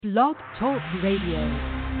Blog Talk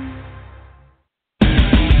Radio.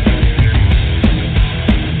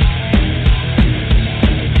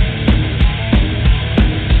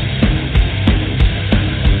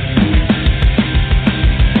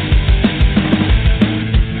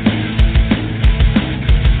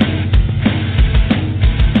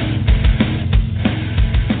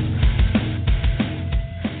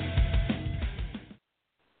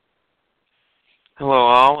 Hello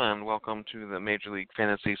all, and welcome to the Major League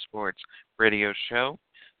Fantasy Sports radio show.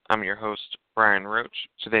 I'm your host, Brian Roach.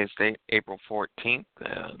 Today's date, April 14th,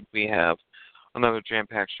 and we have another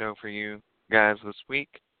jam-packed show for you guys this week.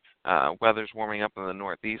 Weather's warming up in the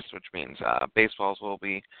Northeast, which means baseballs will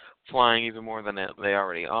be flying even more than they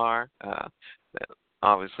already are.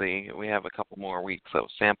 Obviously, we have a couple more weeks of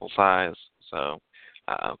sample size, so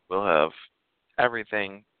we'll have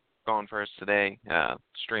everything going for us today.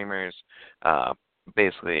 Streamers,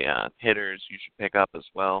 basically hitters you should pick up as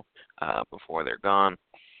well before they're gone.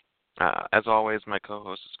 As always, my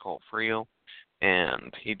co-host is Cole Friel,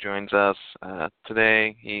 and he joins us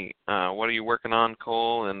today. What are you working on,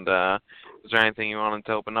 Cole, and is there anything you wanted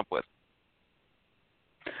to open up with?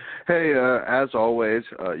 Hey, as always,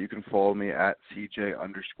 you can follow me at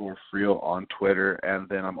CJ_Friel on Twitter, and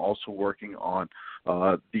then I'm also working on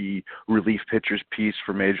the relief pitchers piece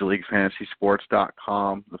for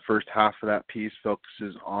MajorLeagueFantasySports.com. The first half of that piece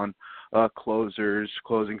focuses on closers,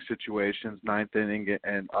 closing situations, ninth inning,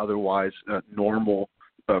 and otherwise normal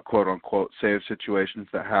quote-unquote save situations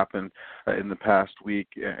that happened in the past week,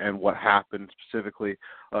 and what happened specifically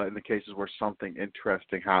in the cases where something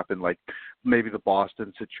interesting happened, like maybe the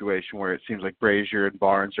Boston situation where it seems like Brazier and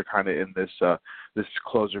Barnes are kind of in this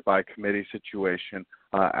closer by committee situation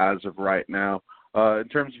as of right now. In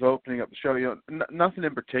terms of opening up the show, nothing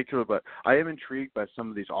in particular, but I am intrigued by some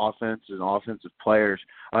of these offenses and offensive players.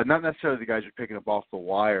 Not necessarily the guys you're picking up off the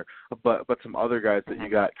wire, but some other guys that you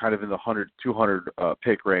got kind of in the 100, 200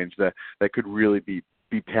 pick range that could really be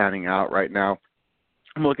panning out right now.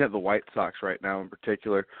 I'm looking at the White Sox right now in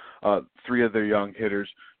particular. Three of their young hitters,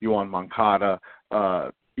 Yoan Moncada,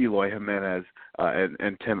 Eloy Jimenez,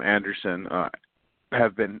 and Tim Anderson,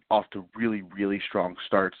 have been off to really, really strong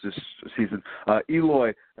starts this season.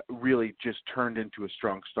 Eloy really just turned into a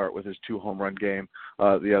strong start with his 2-home-run game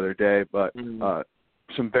the other day, but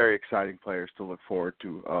some very exciting players to look forward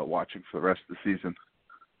to watching for the rest of the season.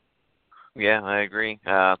 Yeah, I agree.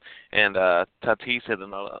 And Tatis hit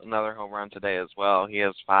another home run today as well. He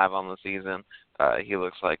has 5 on the season. He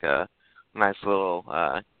looks like a nice little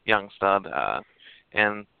young stud.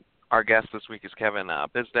 And our guest this week is Kevin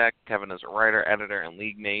Bizdak. Kevin is a writer, editor, and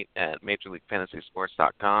league mate at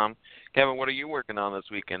MajorLeagueFantasySports.com. Kevin, what are you working on this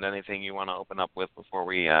weekend? Anything you want to open up with before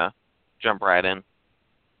we jump right in?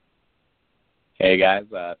 Hey, guys.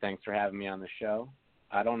 Thanks for having me on the show.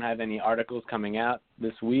 I don't have any articles coming out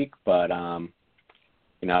this week, but,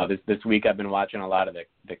 this week I've been watching a lot of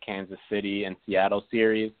the Kansas City and Seattle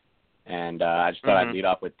series, and I just thought I'd lead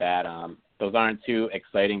off with that. Those aren't two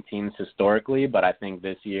exciting teams historically, but I think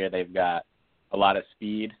this year they've got a lot of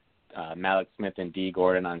speed. Malik Smith and D.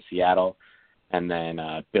 Gordon on Seattle, and then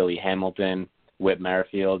Billy Hamilton, Whit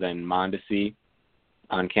Merrifield, and Mondesi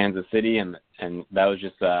on Kansas City, and that was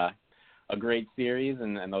just a great series,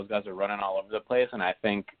 and those guys are running all over the place. And I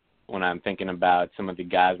think when I'm thinking about some of the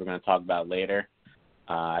guys we're going to talk about later,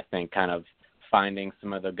 I think kind of finding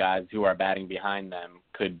some of the guys who are batting behind them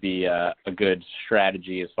could be a good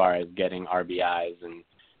strategy as far as getting RBIs and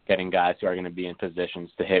getting guys who are going to be in positions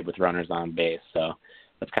to hit with runners on base. So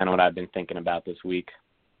that's kind of what I've been thinking about this week.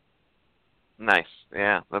 Nice.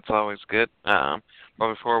 Yeah, that's always good. But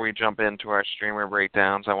before we jump into our streamer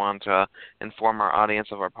breakdowns, I want to inform our audience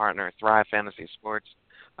of our partner, Thrive Fantasy Sports.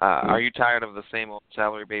 Are you tired of the same old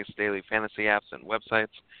salary-based daily fantasy apps and websites?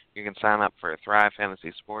 You can sign up for Thrive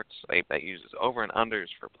Fantasy Sports, a site that uses over and unders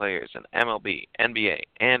for players in MLB, NBA,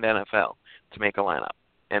 and NFL to make a lineup.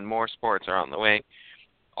 And more sports are on the way.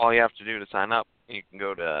 All you have to do to sign up, you can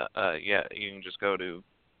just go to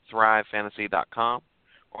thrivefantasy.com,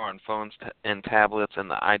 or on phones and tablets in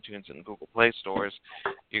the iTunes and Google Play stores.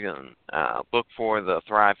 You can look for the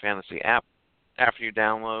Thrive Fantasy app. After you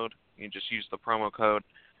download, you just use the promo code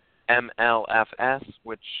MLFS,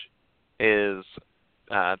 which is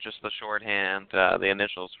just the shorthand, the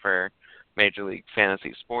initials for Major League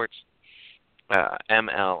Fantasy Sports,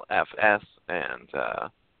 MLFS, and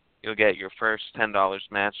you'll get your first $10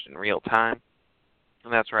 matched in real time.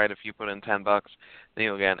 And that's right, if you put in $10, then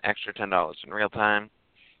you'll get an extra $10 in real time.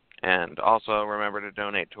 And also remember to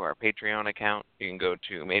donate to our Patreon account. You can go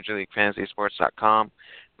to MajorLeagueFantasySports.com,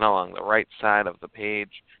 and along the right side of the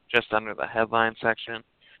page, just under the headline section,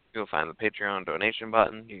 you'll find the Patreon donation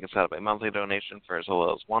button. You can set up a monthly donation for as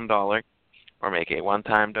little as $1 or make a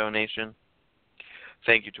one-time donation.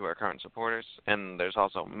 Thank you to our current supporters, and there's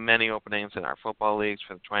also many openings in our football leagues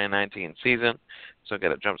for the 2019 season, so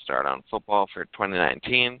get a jump start on football for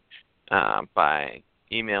 2019 by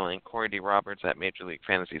emailing Corey D. Roberts at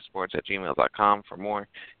MajorLeagueFantasySports@gmail.com for more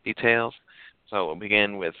details. So we'll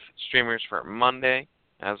begin with streamers for Monday.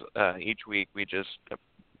 As each week, we just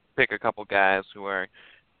pick a couple guys who are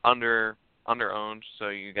under-owned, so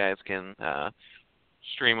you guys can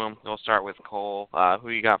stream them. We'll start with Cole. Who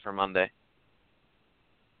you got for Monday?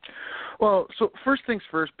 Well, so first things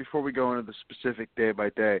first, before we go into the specific day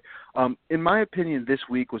by day, in my opinion, this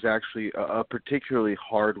week was actually a particularly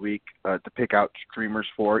hard week to pick out streamers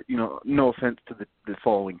for. You know, no offense to the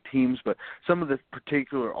following teams, but some of the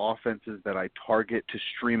particular offenses that I target to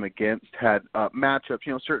stream against had matchups.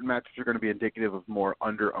 You know, certain matchups are going to be indicative of more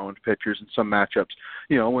under-owned pitchers, and some matchups,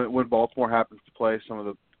 you know, when Baltimore happens to play some of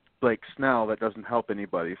the Blake Snell, that doesn't help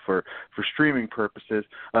anybody for streaming purposes.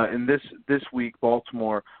 And this week,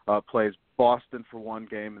 Baltimore plays Boston for one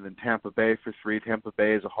game and then Tampa Bay for 3. Tampa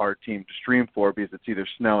Bay is a hard team to stream for because it's either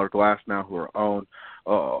Snell or Glasnow who are owned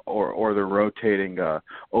or they're rotating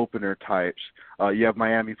opener types. You have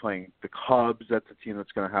Miami playing the Cubs. That's a team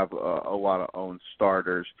that's going to have a lot of owned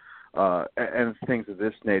starters. And things of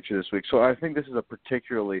this nature this week. So I think this is a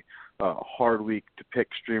particularly hard week to pick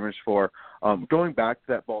streamers for. Going back to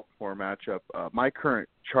that Baltimore matchup, my current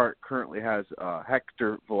chart currently has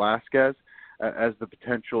Hector Velasquez as the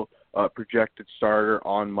potential projected starter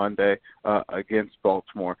on Monday against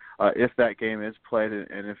Baltimore. If that game is played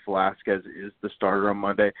and if Velasquez is the starter on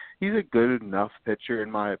Monday, he's a good enough pitcher in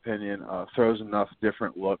my opinion, throws enough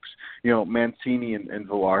different looks. You know, Mancini and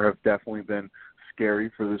Villar have definitely been scary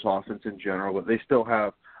for this offense in general, but they still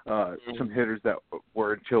have some hitters that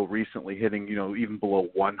were until recently hitting, you know, even below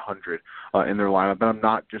 100 in their lineup. And I'm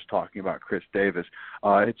not just talking about Chris Davis.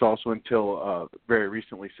 It's also until very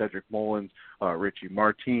recently Cedric Mullins, Richie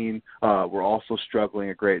Martin were also struggling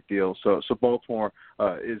a great deal. So Baltimore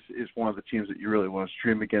is one of the teams that you really want to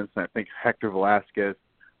stream against, and I think Hector Velasquez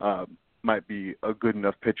might be a good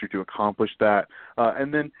enough pitcher to accomplish that.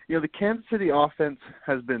 And then, you know, the Kansas City offense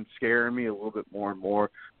has been scaring me a little bit more and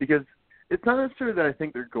more because it's not necessarily that I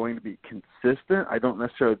think they're going to be consistent. I don't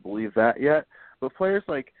necessarily believe that yet. But players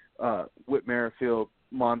like Whit Merrifield,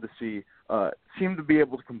 Mondesi seem to be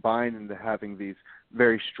able to combine into having these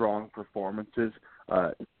very strong performances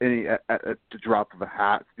at the drop of a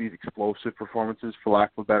hat, these explosive performances, for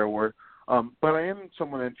lack of a better word. But I am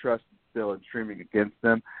somewhat interested still in streaming against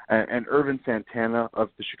them. And Irvin Santana of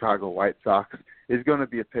the Chicago White Sox is going to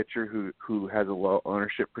be a pitcher who has a low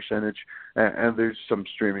ownership percentage, and there's some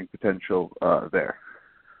streaming potential there.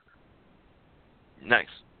 Nice.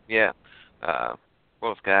 Yeah.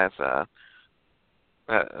 Both guys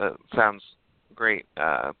sounds great.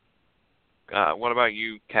 What about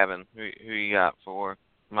you, Kevin? Who you got for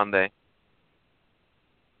Monday?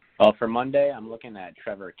 Well, for Monday, I'm looking at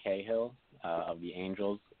Trevor Cahill of the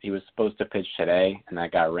Angels. He was supposed to pitch today, and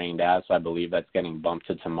that got rained out, so I believe that's getting bumped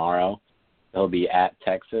to tomorrow. He'll be at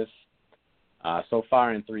Texas. So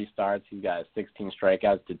far in 3 starts, he's got 16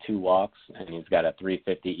 strikeouts to 2 walks, and he's got a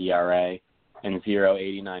 3.50 ERA and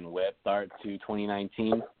 0.89 WHIP start to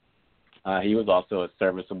 2019. He was also a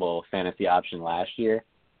serviceable fantasy option last year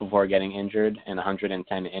before getting injured. In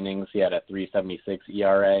 110 innings, he had a 3.76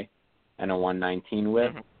 ERA and a 1.19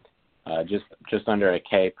 WHIP. Just under a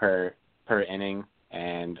K per inning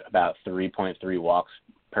and about 3.3 walks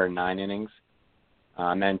per 9 innings.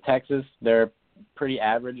 And then Texas, they're pretty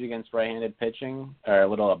average against right-handed pitching, or a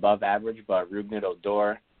little above average, but Rougned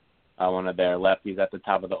Odor, one of their lefties at the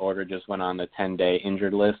top of the order, just went on the 10-day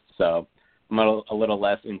injured list. So I'm a little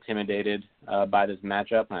less intimidated by this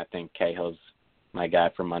matchup, and I think Cahill's my guy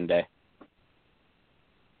for Monday.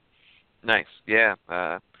 Nice. Yeah,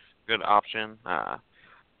 good option.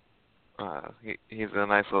 He's a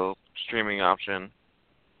nice little streaming option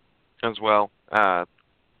as well.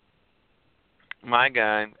 My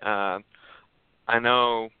guy, I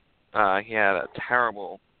know he had a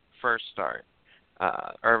terrible first start.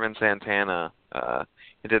 Irvin Santana,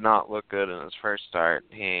 he did not look good in his first start.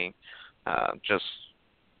 He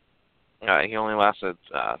he only lasted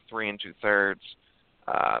 3 2/3,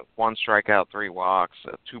 1 strikeout, 3 walks,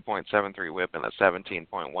 a 2.73 WHIP, and a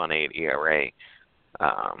 17.18 ERA.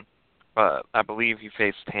 But I believe he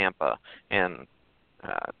faced Tampa, and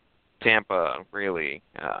Tampa really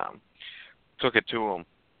took it to him,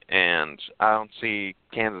 and I don't see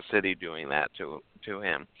Kansas City doing that to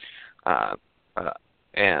him.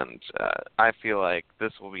 And I feel like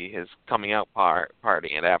this will be his coming out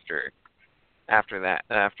party, and after after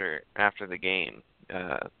the game,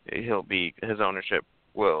 his ownership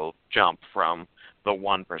will jump from the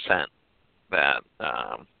 1% that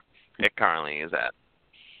it currently is at.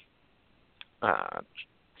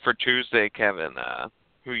 For Tuesday, Kevin,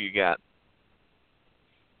 who you got?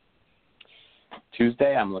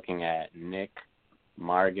 Tuesday, I'm looking at Nick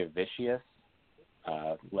Margevicius,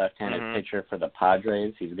 left-handed pitcher for the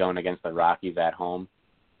Padres. He's going against the Rockies at home.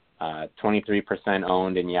 23%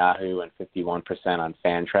 owned in Yahoo and 51% on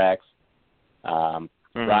Fantrax.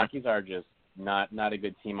 Rockies are just not a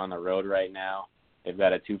good team on the road right now. They've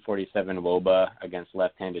got a 247 WOBA against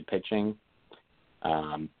left-handed pitching.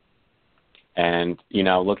 And,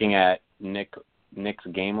 looking at Nick's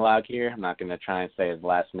game log here, I'm not going to try and say his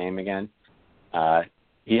last name again.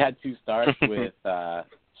 He had 2 starts with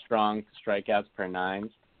strong strikeouts per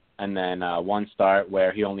 9s, and then 1 start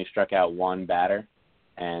where he only struck out 1 batter.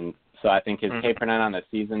 And so I think his K per 9 on the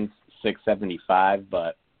season's 675,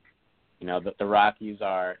 but, the Rockies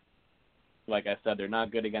are, like I said, they're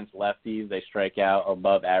not good against lefties. They strike out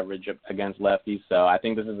above average against lefties. So I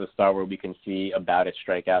think this is a start where we can see about a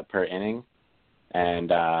strikeout per inning.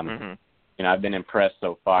 And, I've been impressed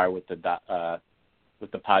so far with the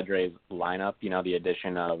Padres lineup, the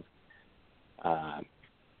addition of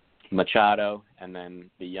Machado and then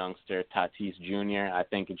the youngster Tatis Jr. I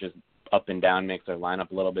think it just up and down makes their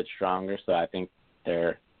lineup a little bit stronger. So I think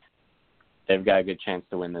they've got a good chance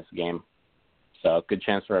to win this game. So good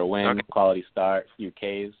chance for a win, quality start, few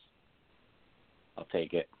Ks. I'll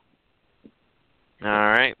take it. All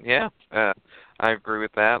right, yeah, I agree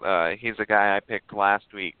with that. He's a guy I picked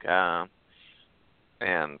last week, and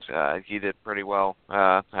he did pretty well.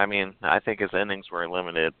 I think his innings were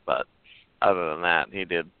limited, but other than that, he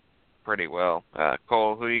did pretty well.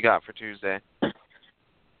 Cole, who you got for Tuesday?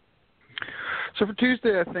 So for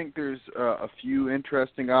Tuesday, I think there's a few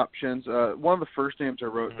interesting options. One of the first names I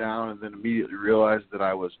wrote down and then immediately realized that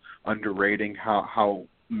I was underrating how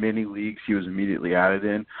many leagues he was immediately added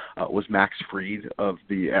in was Max Fried of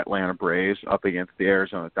the Atlanta Braves up against the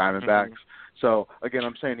Arizona Diamondbacks. So, again,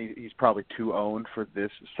 I'm saying he's probably too owned for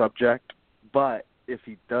this subject, but if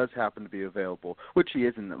he does happen to be available, which he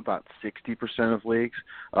is in about 60% of leagues,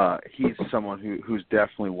 he's someone who's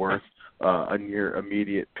definitely worth a near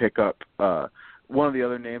immediate pickup. One of the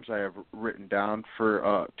other names I have written down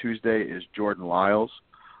for Tuesday is Jordan Lyles.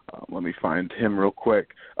 Let me find him real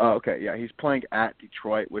quick. He's playing at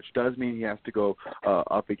Detroit, which does mean he has to go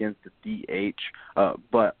up against the DH,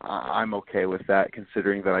 but I'm okay with that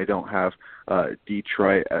considering that I don't have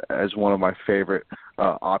Detroit as one of my favorite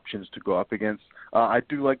options to go up against. I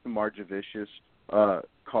do like the Margevicius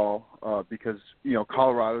call because,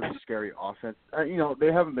 Colorado's a scary offense.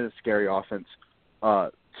 They haven't been a scary offense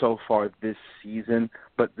so far this season,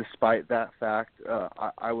 but despite that fact,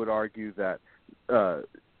 I would argue that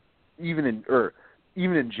even in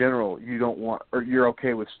general, you don't want, or you're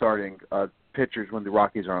okay with starting pitchers when the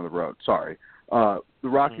Rockies are on the road. Sorry. The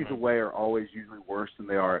Rockies away are always usually worse than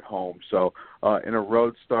they are at home. So in a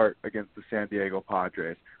road start against the San Diego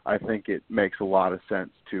Padres, I think it makes a lot of sense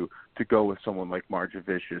to go with someone like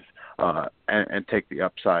Margevicius and take the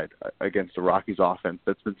upside against the Rockies offense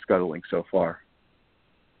that's been scuttling so far.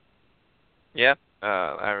 Yeah,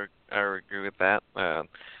 I agree with that. The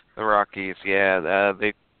Rockies,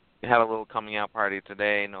 they had a little coming out party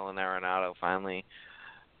today. Nolan Arenado finally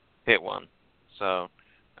hit one. So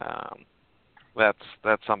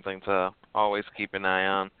that's something to always keep an eye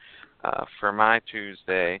on. For my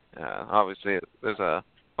Tuesday, obviously there's a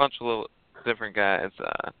bunch of little different guys.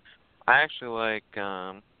 I actually like,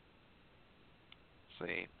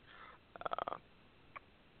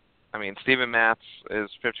 Steven Matz is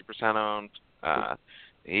 50% owned.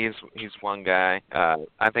 He's one guy.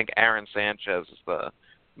 I think Aaron Sanchez is the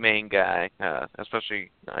main guy,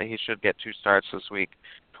 especially he should get 2 starts this week.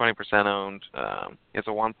 20% owned. It's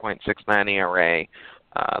a 1.69 ERA.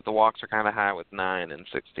 The walks are kind of high with 9 and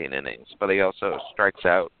 16 innings, but he also strikes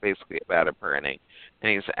out basically a batter per inning.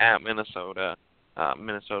 And he's at Minnesota.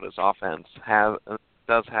 Minnesota's offense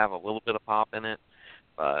does have a little bit of pop in it,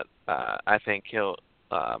 but I think he'll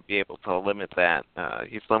be able to limit that.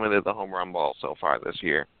 He's limited the home run ball so far this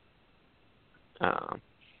year. That's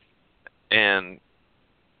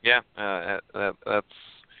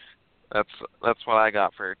what I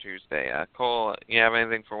got for Tuesday. Cole, you have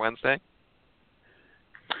anything for Wednesday?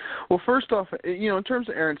 Well, first off, in terms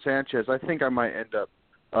of Aaron Sanchez, I think I might end up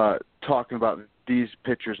talking about these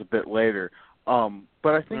pitchers a bit later.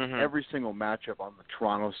 But I think every single matchup on the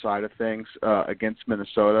Toronto side of things against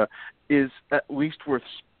Minnesota is at least worth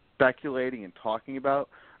speculating and talking about.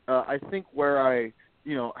 I think where I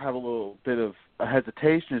have a little bit of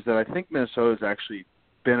hesitation is that I think Minnesota's actually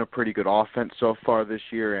been a pretty good offense so far this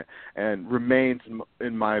year, and remains,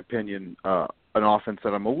 in my opinion, an offense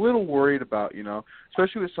that I'm a little worried about,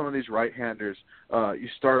 especially with some of these right-handers. You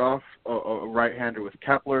start off a right-hander with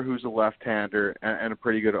Kepler, who's a left-hander and a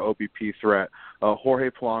pretty good OBP threat. Jorge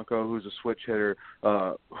Polanco, who's a switch hitter,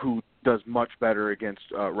 who does much better against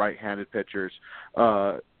right-handed pitchers.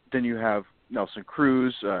 Then you have Nelson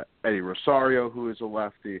Cruz, Eddie Rosario, who is a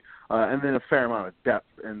lefty, and then a fair amount of depth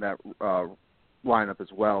in that lineup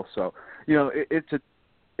as well. So, it's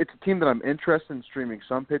a team that I'm interested in streaming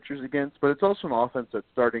some pitchers against, but it's also an offense that's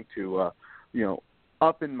starting to,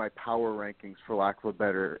 up in my power rankings, for lack of a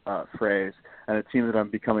better phrase, and a team that I'm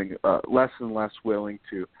becoming less and less willing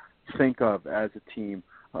to think of as a team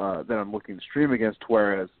that I'm looking to stream against,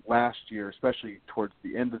 whereas last year, especially towards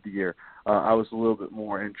the end of the year, I was a little bit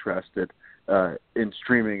more interested in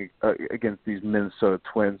streaming against these Minnesota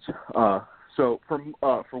Twins. So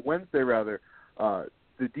for Wednesday, rather,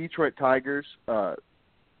 the Detroit Tigers,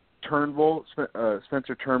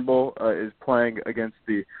 Spencer Turnbull is playing against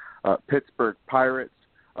the Pittsburgh Pirates.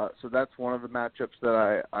 So that's one of the matchups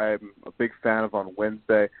that I'm a big fan of on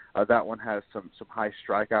Wednesday. That one has some high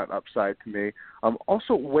strikeout upside to me.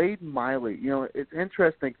 Also, Wade Miley, it's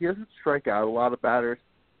interesting. He doesn't strike out a lot of batters,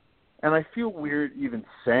 and I feel weird even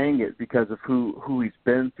saying it because of who he's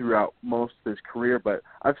been throughout most of his career, but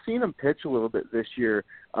I've seen him pitch a little bit this year,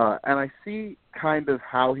 and I see kind of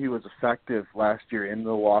how he was effective last year in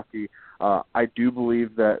Milwaukee. I do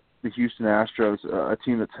believe that the Houston Astros, a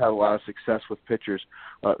team that's had a lot of success with pitchers,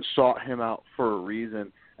 sought him out for a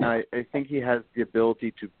reason, and I think he has the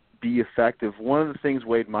ability to be effective. One of the things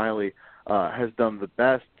Wade Miley has done the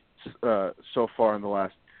best so far in the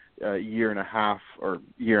last year and a half or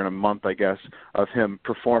year and a month, I guess, of him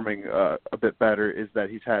performing a bit better is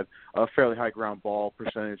that he's had a fairly high ground ball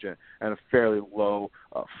percentage and a fairly low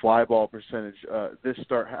fly ball percentage. This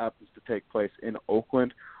start happens to take place in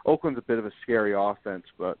Oakland. Oakland's a bit of a scary offense,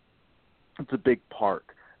 but it's a big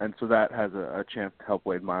park, and so that has a chance to help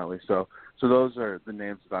Wade Miley. So those are the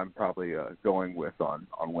names that I'm probably going with on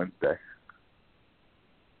Wednesday.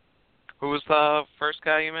 Who was the first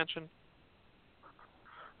guy you mentioned?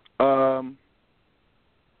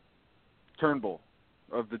 Turnbull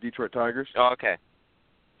of the Detroit Tigers. Oh, okay.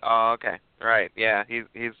 Right. Yeah,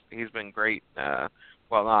 he's been great.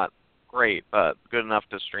 Well, not great, but good enough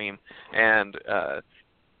to stream. And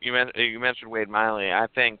you mentioned Wade Miley. I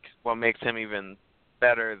think what makes him even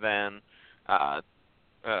better than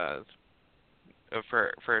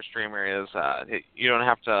for a streamer is you don't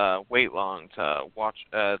have to wait long to watch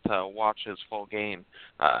his full game.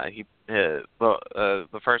 The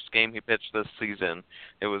first game he pitched this season,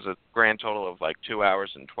 it was a grand total of like 2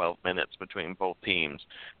 hours and 12 minutes between both teams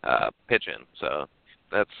pitching. So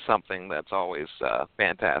that's something that's always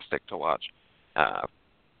fantastic to watch.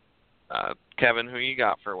 Kevin, who you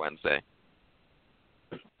got for Wednesday?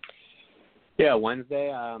 Yeah,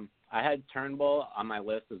 Wednesday. I had Turnbull on my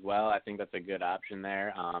list as well. I think that's a good option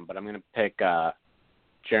there. But I'm going to pick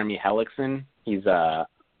Jeremy Hellickson. He's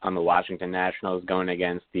on the Washington Nationals going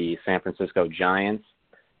against the San Francisco Giants.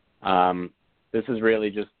 This is really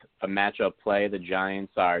just a matchup play. The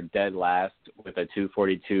Giants are dead last with a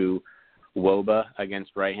 242 WOBA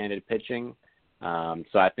against right-handed pitching.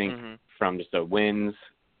 So I think from just a win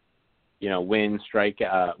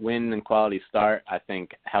and quality start, I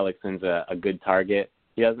think Hellickson's a good target.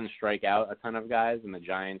 He doesn't strike out a ton of guys, and the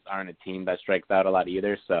Giants aren't a team that strikes out a lot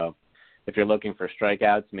either. So if you're looking for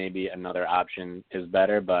strikeouts, maybe another option is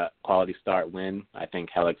better, but quality start win, I think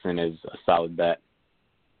Hellickson is a solid bet.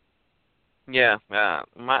 Yeah,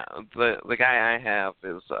 the guy I have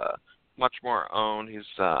is much more owned. He's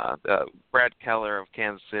Brad Keller of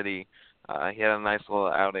Kansas City. He had a nice little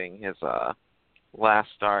outing his last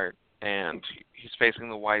start, and he's facing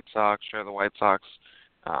the White Sox. Sure, the White Sox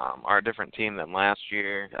are a different team than last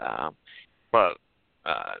year, but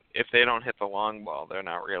if they don't hit the long ball, they're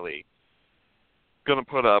not really going to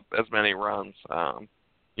put up as many runs.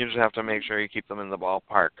 You just have to make sure you keep them in the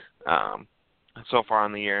ballpark. So far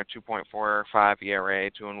in the year, 2.45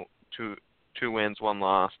 ERA, two wins, 1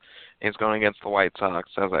 loss. He's going against the White Sox,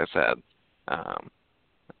 as I said,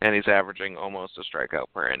 and he's averaging almost a strikeout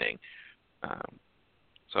per inning.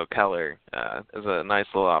 So Keller is a nice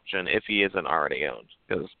little option if he isn't already owned,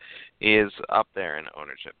 because he is up there in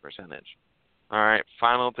ownership percentage. All right,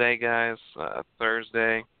 final day, guys,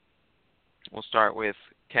 Thursday. We'll start with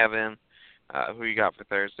Kevin. Who you got for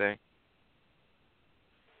Thursday?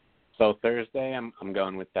 So Thursday, I'm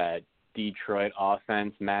going with that Detroit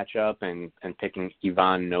offense matchup and picking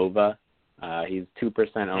Ivan Nova. He's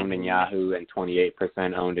 2% owned in Yahoo and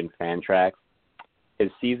 28% owned in Fantrax.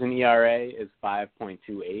 His season ERA is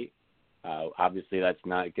 5.28. Obviously, that's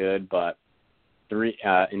not good, but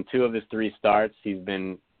in 2 of his 3 starts, he's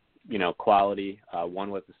been, quality. One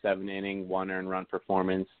was a 7-inning, 1 earned run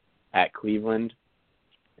performance at Cleveland,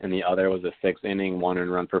 and the other was a 6-inning, 1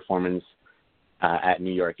 earned run performance at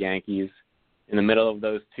New York Yankees. In the middle of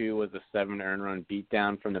those 2 was a 7 earned run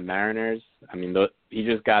beatdown from the Mariners. I mean, he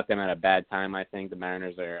just got them at a bad time, I think. The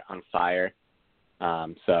Mariners are on fire.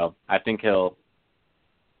 So I think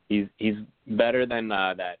he's better than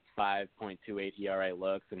that 5.28 ERA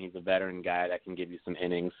looks, and he's a veteran guy that can give you some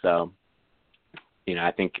innings. So,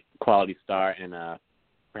 I think quality start and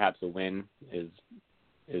perhaps a win is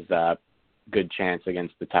a good chance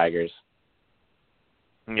against the Tigers.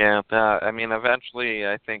 Yeah, eventually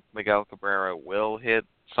I think Miguel Cabrera will hit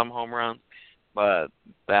some home runs, but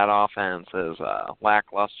that offense is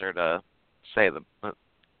lackluster to say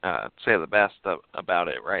the best about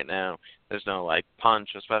it right now. There's no punch,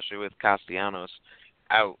 especially with Castellanos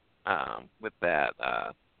out with that.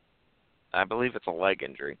 I believe it's a leg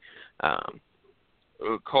injury.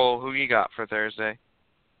 Cole, who you got for Thursday?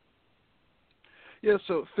 Yeah,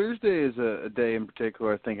 so Thursday is a day in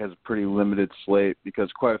particular I think has a pretty limited slate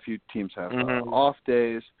because quite a few teams have off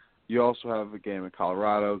days. You also have a game in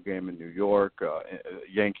Colorado, a game in New York,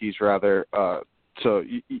 Yankees rather. So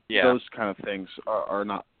those kind of things are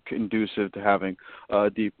not conducive to having a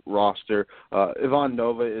deep roster. Ivan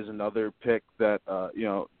Nova is another pick that,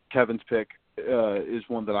 Kevin's pick is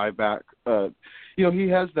one that I back. He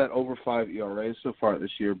has that over 5 ERA so far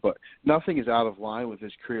this year, but nothing is out of line with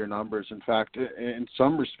his career numbers. In fact, in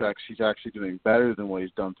some respects, he's actually doing better than what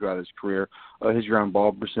he's done throughout his career. His ground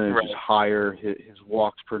ball percentage is higher. His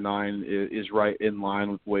walks per 9 is right in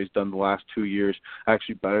line with what he's done the last 2 years,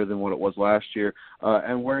 actually better than what it was last year.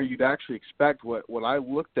 And where you'd actually expect what I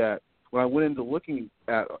looked at when I went into looking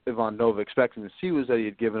at Ivan Nova, expecting to see was that he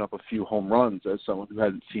had given up a few home runs as someone who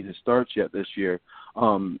hadn't seen his starts yet this year.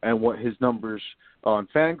 And what his numbers on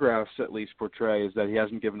Fangraphs at least portray is that he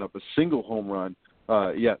hasn't given up a single home run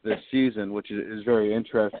yet this season, which is very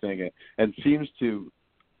interesting and seems to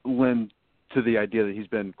lend to the idea that he's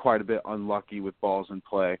been quite a bit unlucky with balls in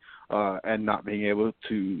play and not being able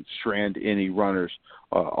to strand any runners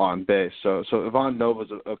on base. So Ivan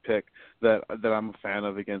Nova's a pick that I'm a fan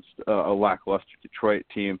of against a lackluster Detroit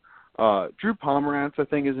team. Drew Pomeranz, I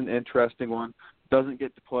think, is an interesting one. Doesn't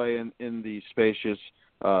get to play in the spacious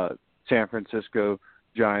San Francisco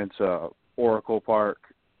Giants Oracle Park,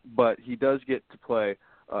 but he does get to play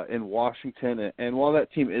in Washington, and while that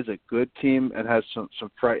team is a good team and has some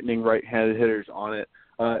frightening right-handed hitters on it,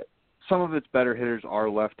 some of its better hitters are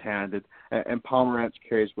left-handed, and Pomeranz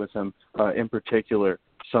carries with him, in particular,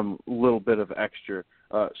 some little bit of extra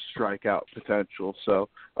strikeout potential. So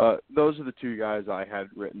those are the 2 guys I had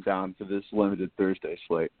written down for this limited Thursday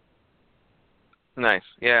slate. Nice,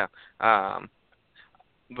 yeah.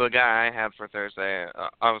 The guy I had for Thursday,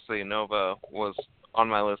 obviously Nova was on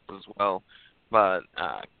my list as well. But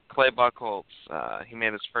Clay Buchholz, he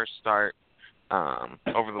made his first start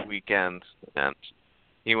over the weekend, and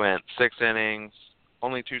he went 6 innings,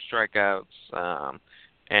 only 2 strikeouts,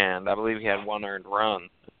 and I believe he had 1 earned run.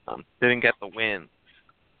 Didn't get the win,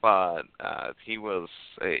 but he was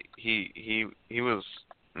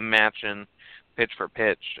matching pitch for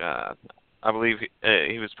pitch. I believe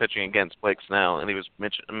he was pitching against Blake Snell, and he was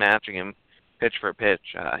matching him pitch for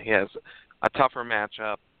pitch. He has a tougher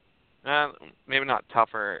matchup. Maybe not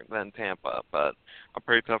tougher than Tampa, but a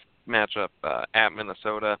pretty tough matchup at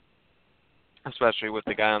Minnesota, especially with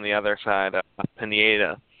the guy on the other side,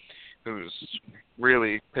 Pineda, who's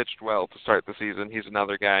really pitched well to start the season. He's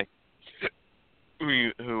another guy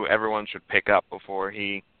who everyone should pick up before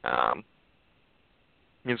he's gone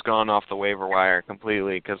off the waiver wire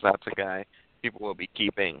completely, because that's a guy people will be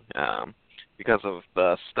keeping because of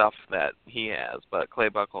the stuff that he has. But Clay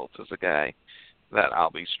Buchholz is a guy that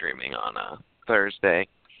I'll be streaming on Thursday.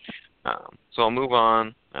 So I'll move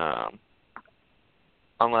on.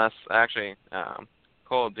 Unless, actually,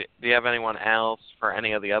 Cole, do you have anyone else for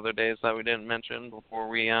any of the other days that we didn't mention before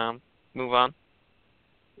we move on?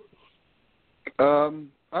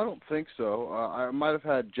 I don't think so. I might have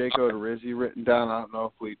had Jake Odorizzi written down. I don't know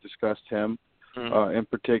if we discussed him in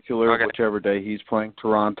particular, whichever day he's playing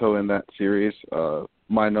Toronto in that series.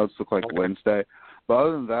 My notes look like Wednesday. But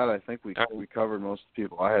other than that, I think we covered most of the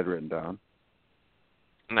people I had written down.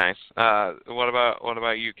 Nice. What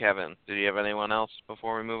about you, Kevin? Did you have anyone else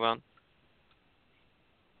before we move on?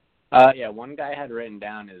 Yeah, one guy I had written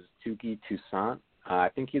down is Touki Toussaint. I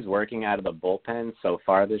think he's working out of the bullpen so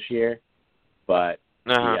far this year, but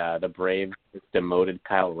the Braves demoted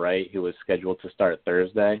Kyle Wright, who was scheduled to start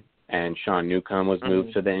Thursday, and Sean Newcomb was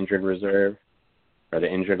moved to the injured reserve or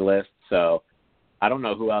the injured list. So I don't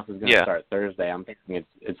know who else is going to start Thursday. I'm thinking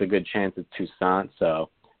it's a good chance it's Toussaint, so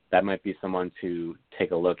that might be someone to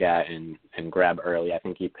take a look at and grab early. I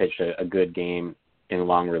think he pitched a good game in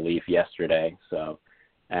long relief yesterday. So,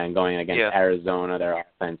 and going against Arizona, their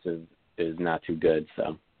offense is not too good.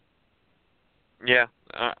 So. Yeah,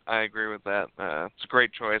 I agree with that. It's a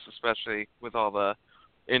great choice, especially with all the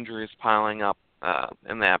injuries piling up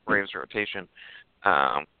in that Braves rotation.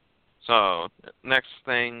 So next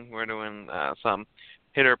thing, we're doing some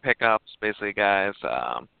hitter pickups, basically guys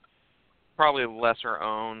probably lesser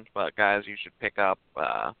owned, but guys you should pick up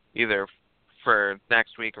either for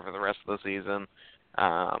next week or for the rest of the season.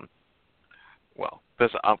 Well,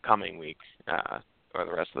 this upcoming week or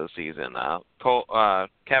the rest of the season.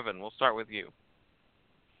 Kevin, we'll start with you.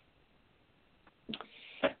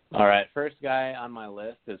 All right, first guy on my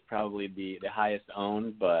list is probably the highest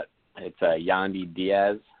owned, but it's Yandy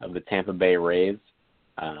Diaz of the Tampa Bay Rays.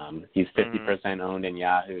 He's 50% owned in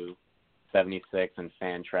Yahoo, 76 in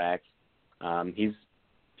Fantrax. He's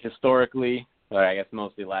historically, or I guess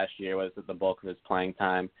mostly last year, was the bulk of his playing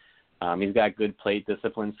time. He's got good plate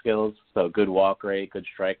discipline skills, so good walk rate, good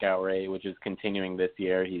strikeout rate, which is continuing this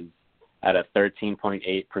year. He's at a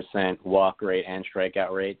 13.8% walk rate and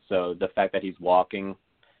strikeout rate, so the fact that he's walking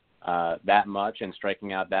that much and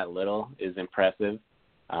striking out that little is impressive.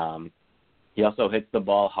 He also hits the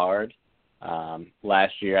ball hard.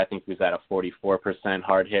 Last year, I think he was at a 44%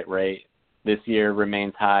 hard hit rate. This year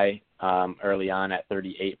remains high early on at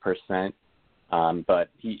 38%. But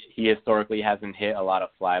he historically hasn't hit a lot of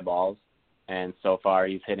fly balls, and so far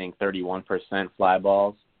he's hitting 31% fly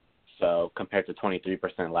balls, so compared to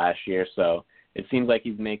 23% last year. So it seems like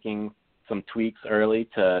he's making some tweaks early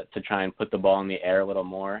to try and put the ball in the air a little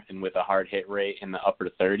more, and with a hard hit rate in the upper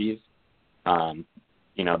 30s,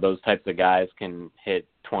 those types of guys can hit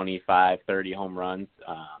 25, 30 home runs.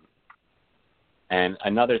 And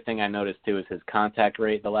another thing I noticed too is his contact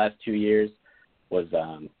rate the last 2 years was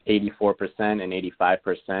 84% and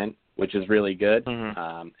 85%, which is really good.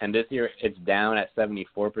 And this year it's down at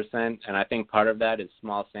 74%, and I think part of that is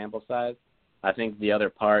small sample size. I think the other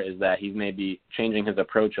part is that he's maybe changing his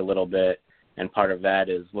approach a little bit, and part of that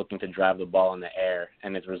is looking to drive the ball in the air,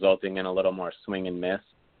 and it's resulting in a little more swing and miss.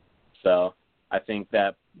 So I think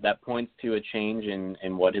that points to a change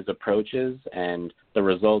in what his approach is, and the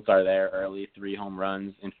results are there early, 3 home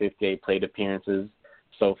runs in 58 plate appearances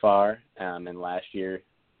so far. And last year,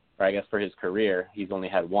 or I guess for his career, he's only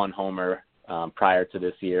had 1 homer prior to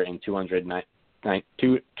this year in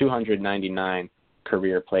 299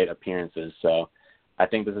 career plate appearances. So I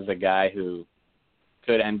think this is a guy who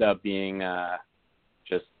could end up being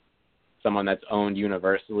just someone that's owned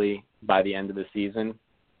universally by the end of the season.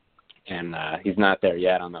 And he's not there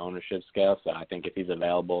yet on the ownership scale, so I think if he's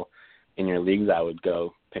available in your leagues, I would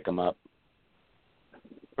go pick him up.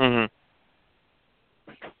 Who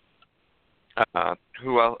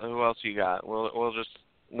else you got? We'll just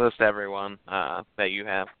list everyone that you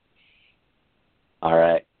have. All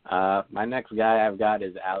right. My next guy I've got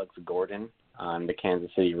is Alex Gordon on the Kansas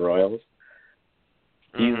City Royals.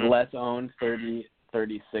 He's less owned, 36%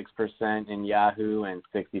 in Yahoo and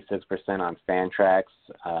 66% on Fantrax.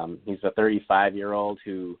 He's a 35-year-old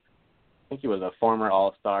who, I think he was a former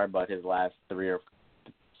All-Star, but his last 3 or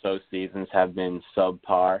so seasons have been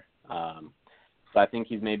subpar. So I think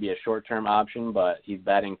he's maybe a short-term option, but he's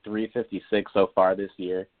batting .356 so far this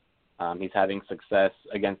year. He's having success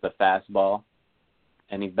against the fastball,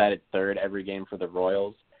 and he's batted 3rd every game for the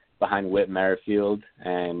Royals behind Whit Merrifield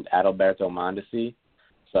and Adalberto Mondesi.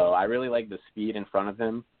 So I really like the speed in front of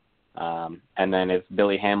him. And then if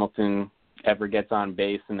Billy Hamilton ever gets on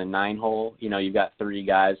base in the 9-hole, you've got 3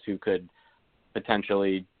 guys who could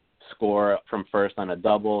potentially score from first on a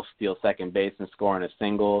double, steal second base, and score on a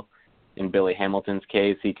single. In Billy Hamilton's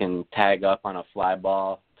case, he can tag up on a fly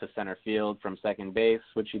ball to center field from second base,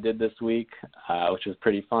 which he did this week, which is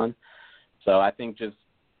pretty fun. So I think just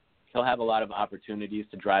he'll have a lot of opportunities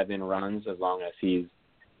to drive in runs as long as he's,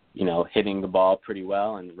 hitting the ball pretty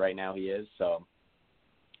well, and right now he is. So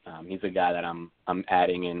he's a guy that I'm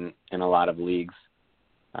adding in a lot of leagues.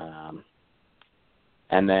 And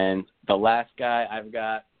then the last guy I've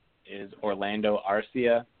got is Orlando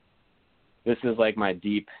Arcia. This is like my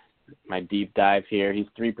deep dive here. He's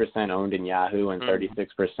 3% owned in Yahoo and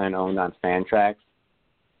 36% owned on Fantrax.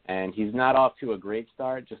 And he's not off to a great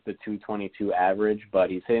start, just a .222 average, but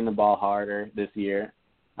he's hitting the ball harder this year.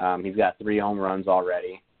 He's got 3 home runs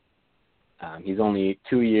already. He's only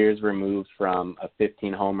 2 years removed from a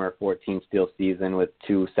 15-homer, 14-steal season with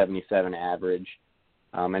 .277 average.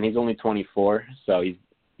 And he's only 24, so he's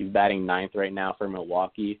He's batting 9th right now for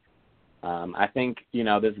Milwaukee. I think,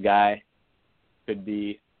 this guy could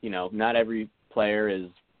be, not every player is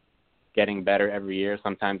getting better every year.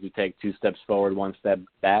 Sometimes we take 2 steps forward, 1 step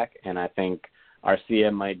back, and I think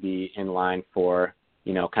Arcia might be in line for,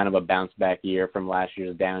 kind of a bounce back year from last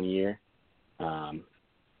year's down year.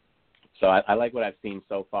 So I like what I've seen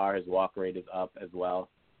so far. His walk rate is up as well.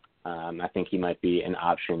 I think he might be an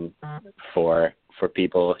option for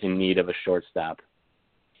people in need of a shortstop.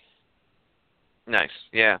 Nice.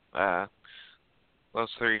 Yeah. Those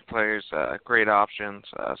 3 players, great options,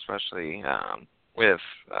 especially with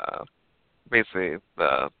basically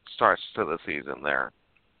the starts to the season they're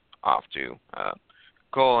off to.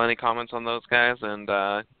 Cole, any comments on those guys? And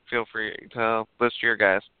feel free to list your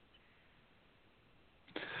guys.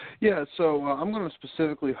 Yeah, so I'm going to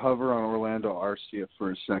specifically hover on Orlando Arcia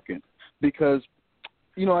for a second because,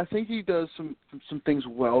 I think he does some things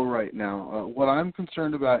well right now. What I'm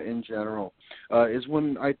concerned about in general is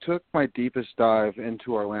when I took my deepest dive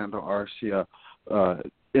into Orlando Arcia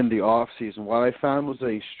in the off season, what I found was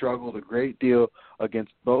that he struggled a great deal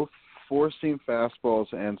against both four-seam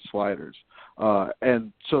fastballs and sliders.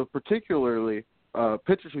 And so particularly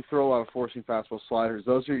pitchers who throw a lot of four-seam fastball sliders,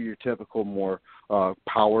 those are your typical more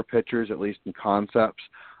power pitchers, at least in concepts.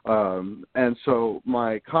 And so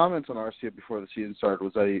my comments on Arcia before the season started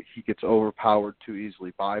was that he gets overpowered too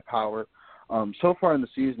easily by power. So far in the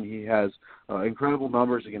season, he has incredible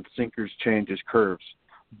numbers against sinkers, changes, curves.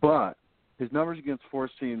 But his numbers against four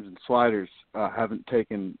seams and sliders haven't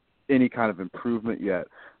taken any kind of improvement yet.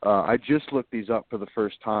 I just looked these up for the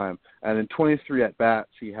first time, and in 23 at-bats,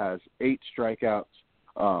 he has 8 strikeouts.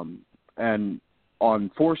 And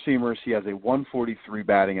on four-seamers, he has a 143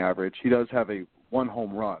 batting average. He does have a 1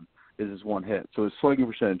 home run is his 1 hit, so his slugging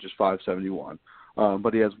percentage is .571.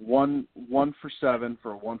 But he has 1 for 7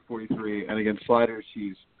 for a 143, and against sliders,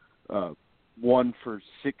 he's 1 for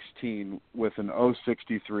 16 with an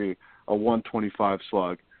 .063, a 125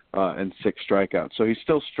 slug, and 6 strikeouts. So he's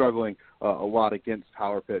still struggling a lot against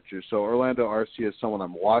power pitchers. So Orlando Arcia is someone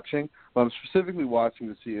I'm watching, but I'm specifically watching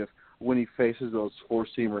to see if when he faces those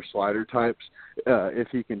four-seamer slider types, if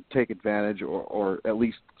he can take advantage or at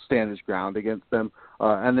least stand his ground against them.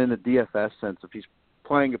 And in the DFS sense, if he's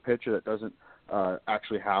playing a pitcher that doesn't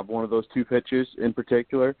actually have one of those 2 pitches in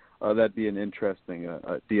particular, that'd be an interesting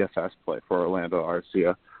DFS play for Orlando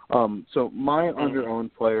Arcia. So my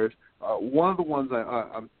under-owned players, one of the ones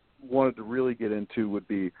I wanted to really get into would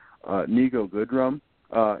be Niko Goodrum.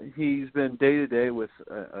 He's been day-to-day with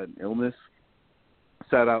an illness.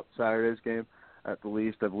 Sat out Saturday's game at the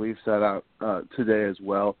least. I believe sat out today as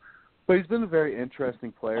well. But he's been a very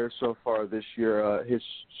interesting player so far this year. His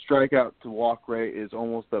strikeout to walk rate is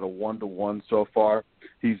almost at a 1-to-1 so far.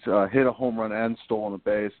 He's hit a home run and stolen a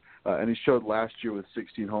base, and he showed last year with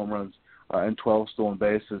 16 home runs and 12 stolen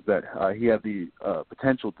bases that he had the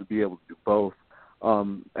potential to be able to do both.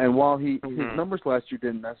 And while his numbers last year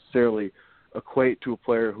didn't necessarily equate to a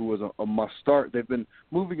player who was a must-start, they've been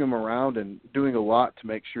moving him around and doing a lot to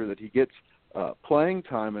make sure that he gets playing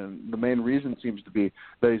time, and the main reason seems to be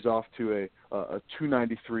that he's off to a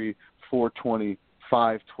 293, 420,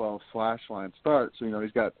 512 slash line start. So,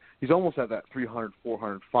 he's almost at that 300,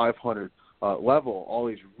 400, 500 level. All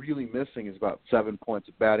he's really missing is about 7 points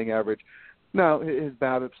of batting average. Now, his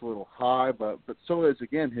BABIP's a little high, but so is,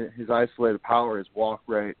 again, his isolated power, his walk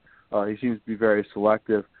rate. He seems to be very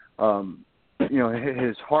selective.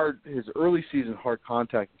 His early season hard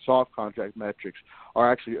contact and soft contact metrics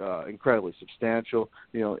are actually incredibly substantial.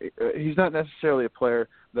 He's not necessarily a player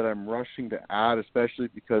that I'm rushing to add, especially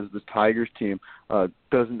because the Tigers team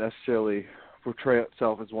doesn't necessarily portray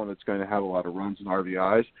itself as one that's going to have a lot of runs and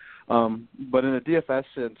RBIs. But in a DFS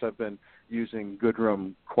sense, I've been using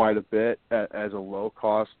Goodrum quite a bit as a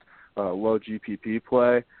low-cost, low GPP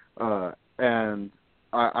play, and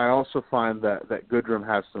I also find that Goodrum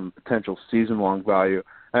has some potential season-long value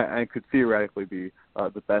and could theoretically be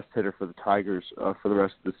the best hitter for the Tigers for the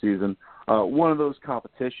rest of the season. One of those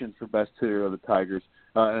competitions for best hitter of the Tigers,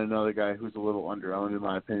 and another guy who's a little under-owned in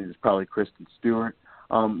my opinion, is probably Kristen Stewart.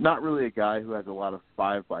 Not really a guy who has a lot of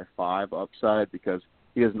 5x5 upside because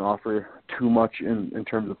he doesn't offer too much in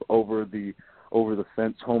terms of over the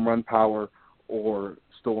fence home run power or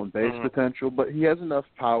stolen base potential, but he has enough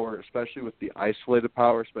power, especially with the isolated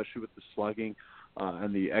power, especially with the slugging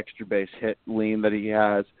and the extra base hit lean that he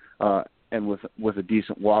has, and with a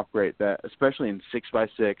decent walk rate that, especially in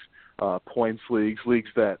 6x6 points leagues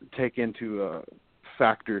that take into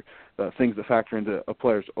things that factor into a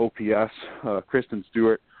player's OPS, Kristen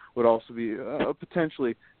Stewart would also be a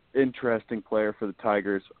potentially interesting player for the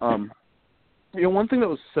Tigers. one thing that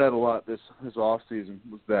was said a lot this off season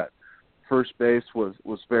was that first base was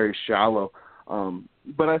very shallow.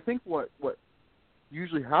 But I think what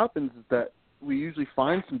usually happens is that we usually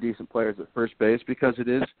find some decent players at first base because it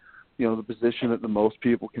is, the position that the most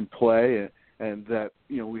people can play, and that,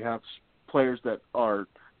 we have players that are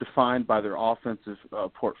defined by their offensive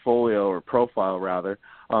portfolio or profile rather.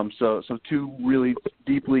 So two really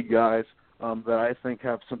deep league guys that I think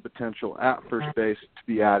have some potential at first base to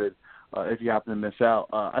be added if you happen to miss out.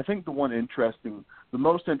 I think the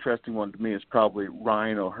most interesting one to me is probably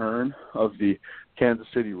Ryan O'Hearn of the Kansas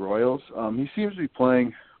City Royals. He seems to be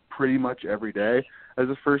playing pretty much every day as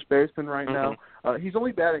a first baseman right now. He's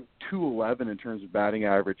only batting .211 in terms of batting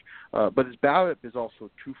average, but his BABIP is also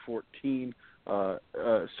 .214.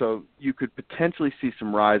 So you could potentially see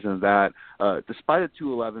some rise in that. Despite a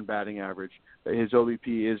 .211 batting average, his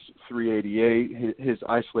OBP is .388. His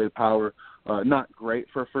isolated power, not great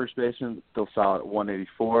for a first baseman, but still solid at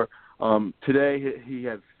 .184. Today he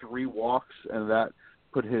had 3 walks, and that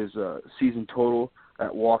put his season total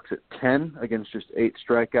at walks at 10 against just 8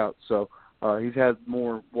 strikeouts. So he's had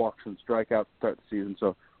more walks than strikeouts to start the season.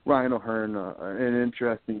 So Ryan O'Hearn, an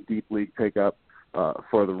interesting deep league pickup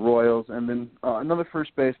for the Royals. And then another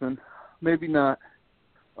first baseman, maybe not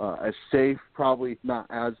as safe, probably not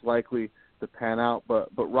as likely to pan out, but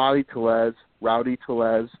Rowdy Tellez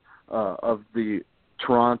of the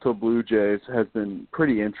Toronto Blue Jays has been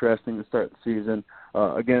pretty interesting to start the season.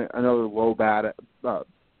 Again, another low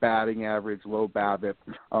batting average, low BABIP,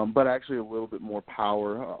 but actually a little bit more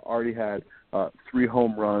power. Already had 3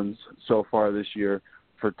 home runs so far this year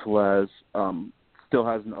for Tellez. Still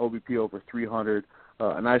has an OBP over 300,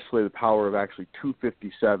 an isolated power of actually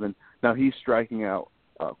 257. Now he's striking out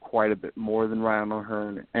quite a bit more than Ryan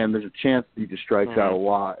O'Hearn, and there's a chance that he just strikes out a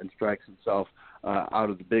lot and strikes himself out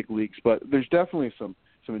of the big leagues. But there's definitely some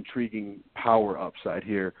intriguing power upside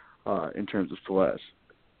here in terms of Tellez.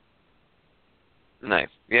 Nice.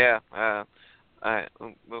 Yeah.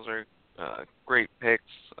 Those are great picks.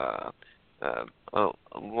 A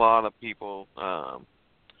lot of people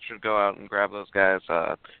should go out and grab those guys.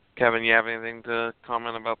 Kevin, you have anything to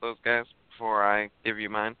comment about those guys before I give you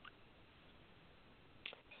mine?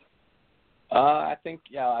 I think,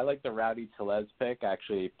 I like the Rowdy Tellez pick. I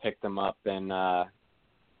actually picked him up in the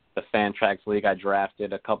Fantrax League I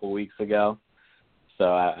drafted a couple weeks ago.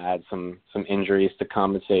 So I had some injuries to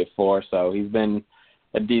compensate for. So he's been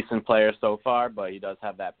a decent player so far, but he does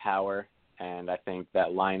have that power. And I think that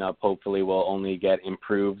lineup hopefully will only get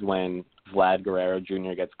improved when Vlad Guerrero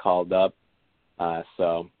Jr. gets called up.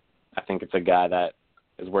 So I think it's a guy that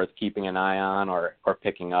is worth keeping an eye on or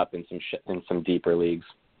picking up in some deeper leagues.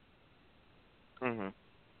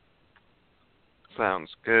 Sounds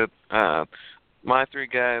good. My 3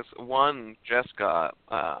 guys, one just got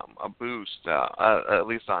a boost, at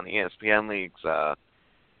least on ESPN leagues,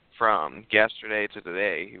 from yesterday to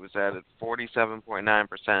today. He was added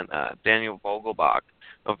 47.9%. Daniel Vogelbach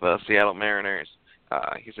of the Seattle Mariners.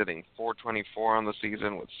 He's hitting .424 on the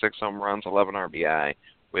season with 6 home runs, 11 RBI,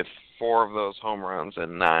 with 4 of those home runs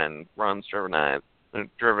and 9 runs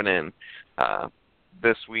driven in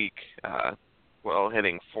this week.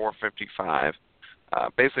 Hitting .455.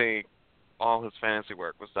 Basically, all his fantasy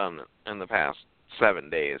work was done in the past 7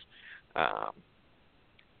 days,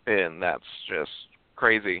 and that's just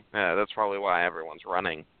crazy. That's probably why everyone's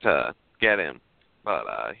running to get him. But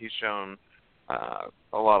he's shown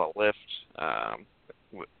a lot of lift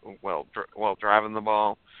while driving the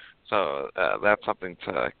ball, so that's something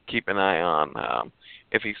to keep an eye on.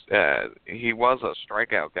 If he was a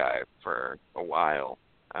strikeout guy for a while.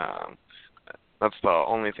 That's the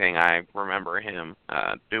only thing I remember him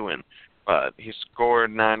doing. But he scored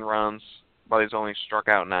 9 runs, but he's only struck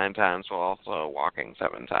out 9 times while also walking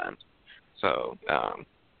 7 times. So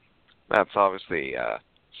that's obviously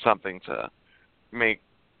something to make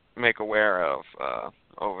aware of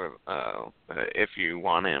over if you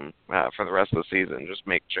want him for the rest of the season. Just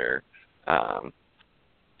make sure.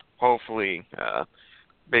 Hopefully,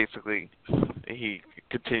 basically, he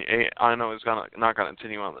continue. I know he's not gonna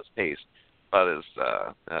continue on this pace, but is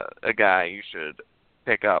a guy you should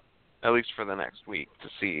pick up at least for the next week to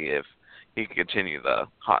see if he can continue the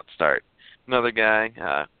hot start. Another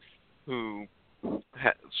guy who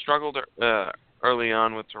struggled early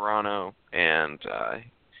on with Toronto, and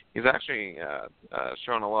he's actually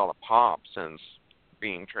shown a lot of pop since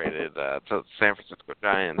being traded to the San Francisco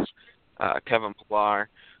Giants. Kevin Pillar,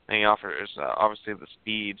 and he offers obviously the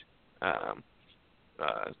speed,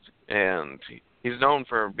 and he's known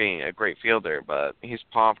for being a great fielder, but he's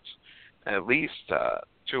popped at least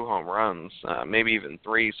 2 home runs, maybe even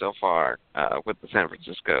 3 so far with the San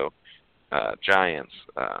Francisco Giants.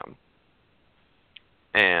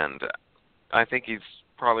 And I think he's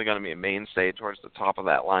probably going to be a mainstay towards the top of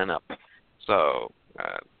that lineup. So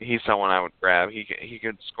he's someone I would grab. He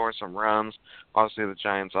could score some runs. Obviously, the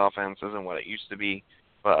Giants' offense isn't what it used to be,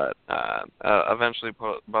 but eventually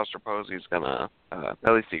Buster Posey's going to,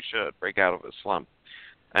 at least he should, break out of his slump.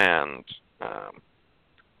 And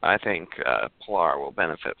I think Pilar will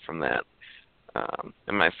benefit from that.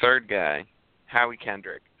 And my third guy, Howie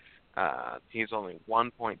Kendrick. He's only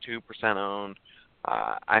 1.2% owned.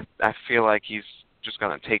 I feel like he's just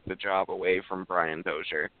going to take the job away from Brian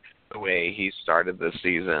Dozier the way he started this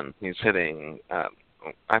season. He's hitting,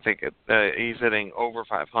 he's hitting over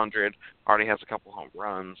 500, already has a couple home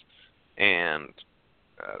runs, and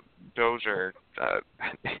Dozier,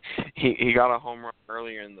 he got a home run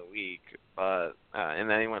earlier in the week, but and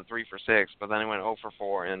then he went 3 for 6, but then he went 0 for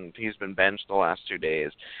 4, and he's been benched the last 2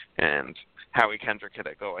 days. And Howie Kendrick hit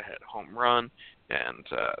a go-ahead home run, and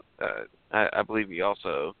I believe he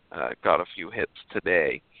also got a few hits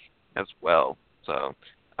today as well. So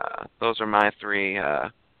those are my three.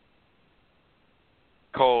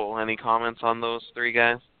 Cole, any comments on those three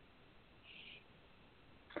guys?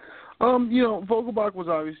 Vogelbach was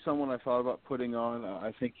obviously someone I thought about putting on.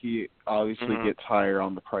 I think he obviously gets higher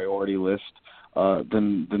on the priority list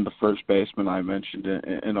than the first baseman I mentioned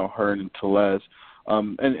in O'Hearn and Tellez.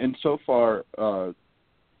 And so far,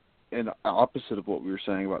 and opposite of what we were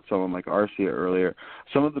saying about someone like Arcia earlier,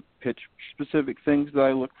 some of the pitch-specific things that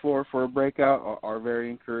I look for a breakout are very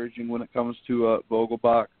encouraging when it comes to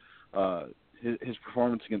Vogelbach. His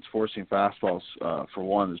performance against forcing fastballs, for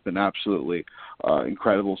one, has been absolutely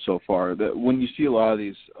incredible so far. When you see a lot of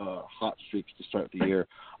these hot streaks to start the year,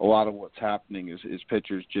 a lot of what's happening is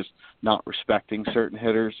pitchers just not respecting certain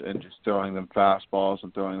hitters and just throwing them fastballs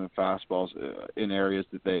in areas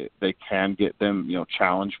that they can get them,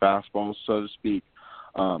 challenge fastballs, so to speak.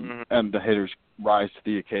 And the hitters rise to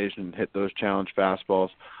the occasion and hit those challenge fastballs.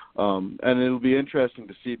 And it'll be interesting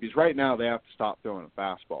to see, because right now they have to stop throwing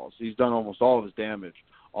fastballs. He's done almost all of his damage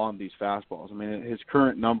on these fastballs. I mean, his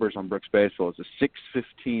current numbers on Brooks Baseball is a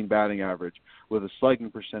 .615 batting average with a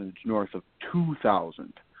slugging percentage north of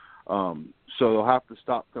 2,000. So they'll have to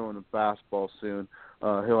stop throwing him fastballs soon.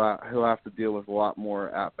 He'll have to deal with a lot more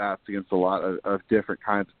at-bats against a lot of different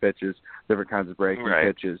kinds of pitches, different kinds of breaking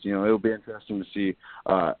pitches. It'll be interesting to see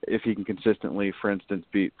if he can consistently, for instance,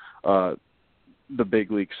 beat the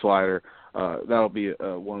big league slider. That'll be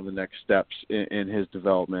one of the next steps in his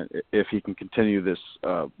development if he can continue this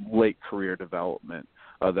late career development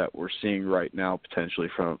that we're seeing right now potentially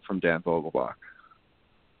from Dan Vogelbach.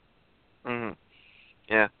 Mm-hmm.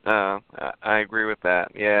 Yeah, I agree with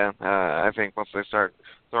that. Yeah, I think once they start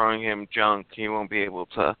throwing him junk, he won't be able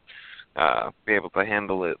to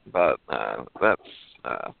handle it. But that's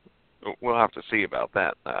we'll have to see about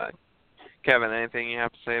that. Kevin, anything you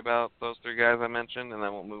have to say about those three guys I mentioned, and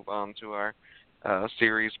then we'll move on to our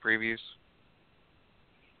series previews?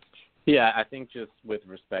 Yeah, I think just with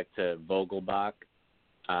respect to Vogelbach,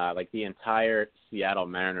 like the entire Seattle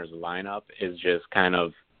Mariners lineup is just kind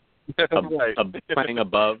of playing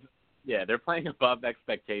above. Yeah, they're playing above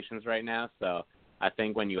expectations right now. So I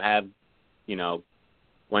think when you have,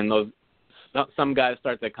 when some guys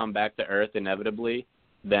start to come back to earth inevitably,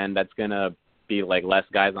 then that's gonna be like less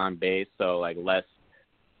guys on base, so like less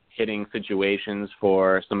hitting situations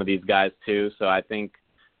for some of these guys too. So I think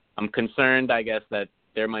I'm concerned, I guess, that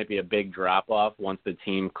there might be a big drop off once the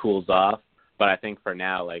team cools off. But I think for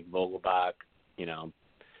now, like Vogelbach,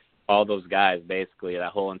 all those guys, basically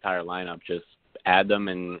that whole entire lineup, just add them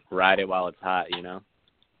and ride it while it's hot,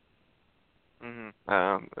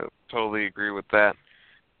 Totally agree with that.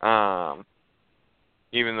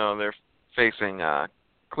 Even though they're facing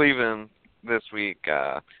Cleveland this week,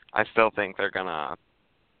 I still think they're going to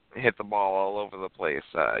hit the ball all over the place,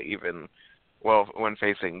 when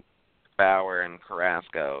facing Bauer and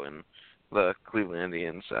Carrasco and the Cleveland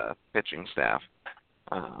Indians pitching staff.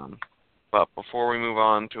 But before we move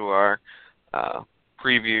on to our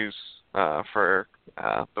previews for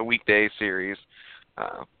the weekday series,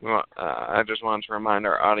 I just wanted to remind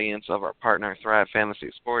our audience of our partner, Thrive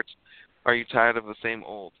Fantasy Sports. Are you tired of the same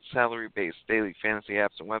old salary-based daily fantasy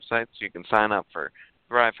apps and websites? You can sign up for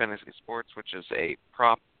Thrive Fantasy Sports, which is a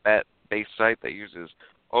prop bet-based site that uses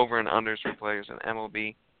over and unders for players in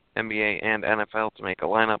MLB, NBA, and NFL to make a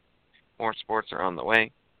lineup. More sports are on the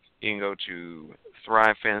way. You can go to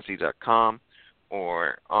thrivefantasy.com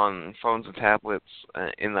or on phones and tablets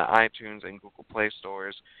in the iTunes and Google Play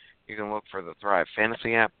stores. You can look for the Thrive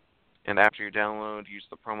Fantasy app, and after you download, use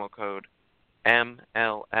the promo code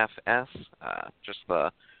MLFS, just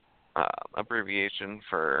the abbreviation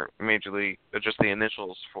for Major League, just the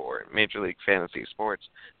initials for Major League Fantasy Sports.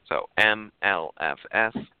 So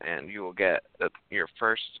MLFS, and you will get your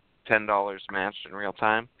first $10 matched in real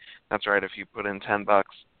time. That's right. If you put in $10,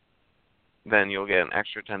 then you'll get an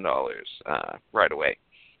extra $10 right away.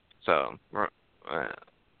 So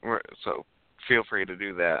so feel free to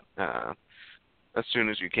do that as soon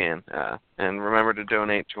as you can. And remember to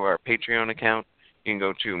donate to our Patreon account. You can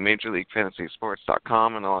go to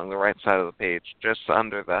MajorLeagueFantasySports.com, and along the right side of the page, just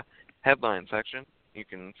under the headline section, you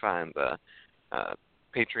can find the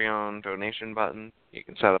Patreon donation button. You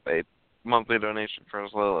can set up a monthly donation for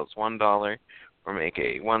as little as $1 or make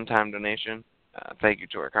a one-time donation. Thank you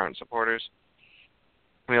to our current supporters.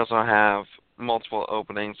 We also have multiple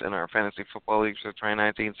openings in our fantasy football leagues for the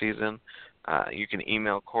 2019 season. You can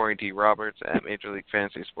email Corey D. Roberts at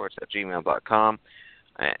MajorLeagueFantasySports@gmail.com,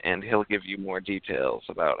 and he'll give you more details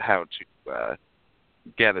about how to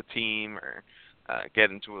get a team or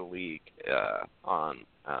get into a league on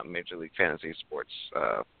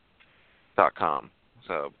MajorLeagueFantasySports.com.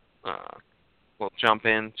 So we'll jump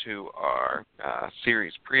into our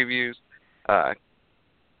series previews.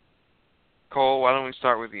 Cole, why don't we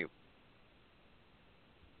start with you?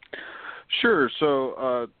 Sure.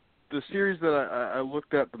 So the series that I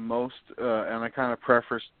looked at the most, and I kind of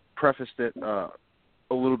prefaced it a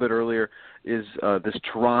little bit earlier, is this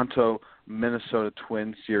Toronto-Minnesota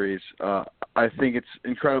Twins series. I think it's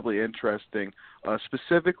incredibly interesting.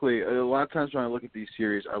 Specifically, a lot of times when I look at these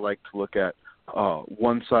series, I like to look at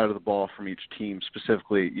one side of the ball from each team,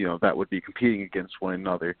 specifically, that would be competing against one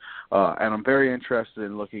another. And I'm very interested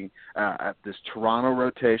in looking at this Toronto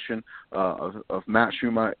rotation of Matt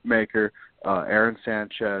Shoemaker, Aaron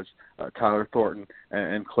Sanchez, Tyler Thornton,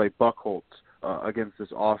 and Clay Buchholz against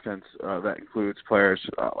this offense that includes players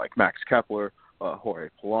like Max Kepler, Jorge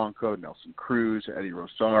Polanco, Nelson Cruz, Eddie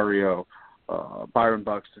Rosario, Byron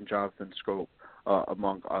Buxton, Jonathan Scope,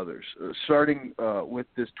 among others. Starting with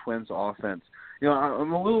this Twins offense,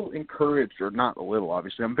 I'm a little encouraged, or not a little,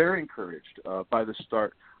 obviously. I'm very encouraged by the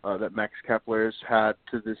start that Max Kepler has had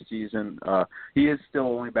to this season. He is still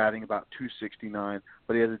only batting about .269,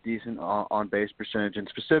 but he has a decent on-base percentage, and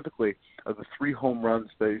specifically the 3 home runs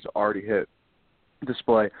that he's already hit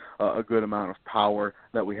display a good amount of power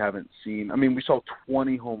that we haven't seen. I mean, we saw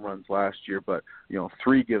 20 home runs last year, but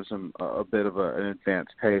 3 gives him a bit of an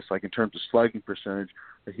advanced pace. Like in terms of slugging percentage,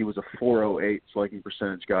 he was a .408 slugging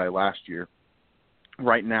percentage guy last year.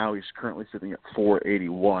 Right now, he's currently sitting at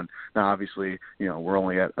 .481. Now, obviously, we're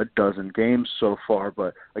only at a dozen games so far,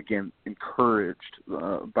 but again, encouraged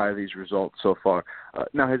by these results so far.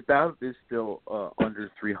 Now, his BABIP is still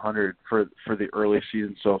under 300 for the early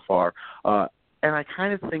season so far. And I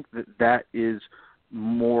kind of think that is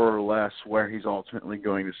more or less where he's ultimately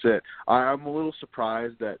going to sit. I'm a little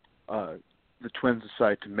surprised that the Twins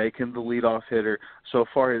decide to make him the leadoff hitter. So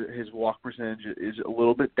far, his walk percentage is a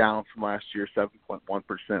little bit down from last year.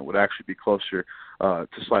 7.1% would actually be closer to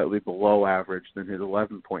slightly below average than his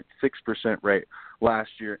 11.6% rate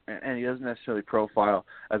last year. And he doesn't necessarily profile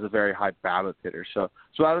as a very high BABIP hitter. So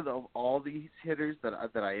out of all these hitters that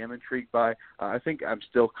I am intrigued by, I think I'm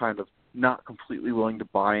still kind of not completely willing to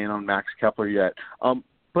buy in on Max Kepler yet.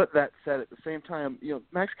 But that said, at the same time,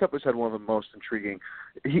 Max Kepler's had one of the most intriguing.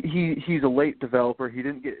 He's a late developer. He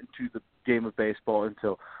didn't get into the game of baseball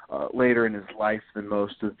until later in his life than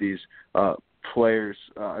most of these players.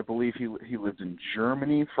 I believe he lived in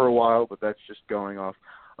Germany for a while, but that's just going off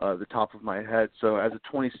the top of my head. So as a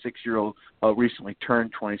 26-year-old, recently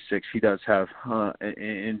turned 26, he does have an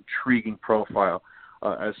intriguing profile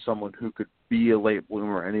as someone who could be a late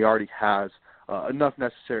bloomer, and he already has enough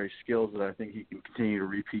necessary skills that I think he can continue to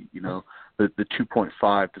repeat, the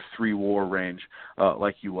 2.5 to 3 WAR range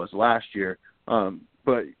like he was last year.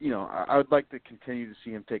 But, I would like to continue to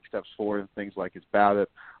see him take steps forward in things like his BABIP.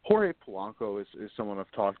 Jorge Polanco is someone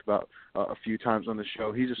I've talked about a few times on the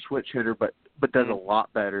show. He's a switch hitter, but does a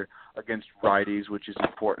lot better against righties, which is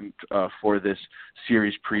important for this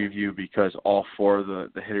series preview because all 4 of the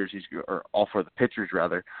pitchers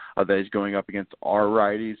rather that he's going up against are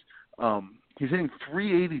righties. He's hitting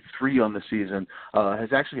 .383 on the season.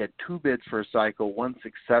 Has actually had 2 bids for a cycle, 1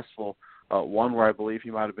 successful. One where I believe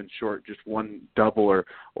he might have been short just 1 double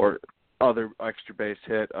or other extra base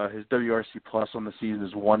hit. His WRC plus on the season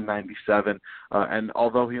is 197, and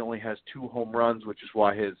although he only has 2 home runs, which is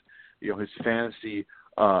why his fantasy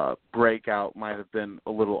breakout might have been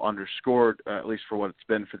a little underscored, at least for what it's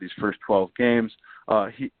been for these first 12 games.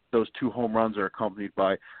 Those 2 home runs are accompanied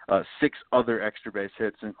by 6 other extra base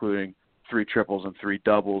hits, including 3 triples and 3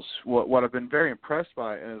 doubles. What I've been very impressed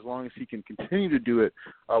by, and as long as he can continue to do it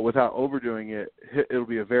without overdoing it, it'll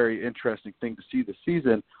be a very interesting thing to see this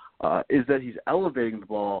season, is that he's elevating the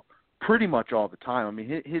ball pretty much all the time. I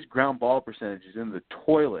mean, his ground ball percentage is in the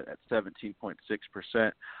toilet at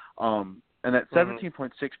 17.6%. And that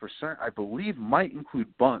 17.6%, I believe, might include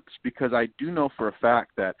bunts, because I do know for a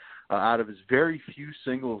fact that out of his very few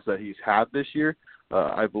singles that he's had this year,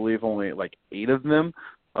 I believe only like 8 of them,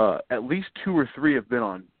 at least 2 or 3 have been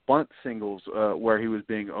on bunt singles where he was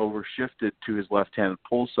being overshifted to his left-handed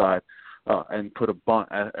pull side and put a bunt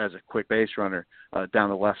as a quick base runner down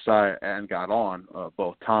the left side and got on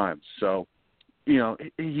both times. So, you know,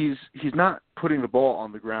 he's not putting the ball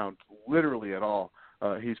on the ground literally at all.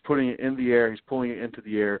 He's putting it in the air. He's pulling it into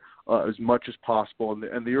the air as much as possible.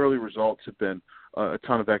 And the early results have been a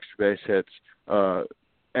ton of extra base hits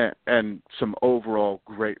and some overall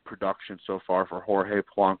great production so far for Jorge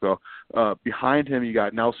Polanco. Behind him, you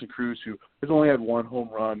got Nelson Cruz, who has only had 1 home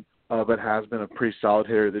run, but has been a pretty solid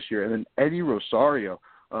hitter this year. And then Eddie Rosario,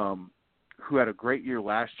 who had a great year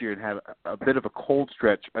last year and had a bit of a cold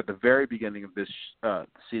stretch at the very beginning of this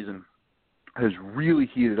season, has really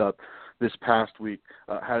heated up this past week.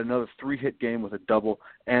 Had another 3-hit game with a double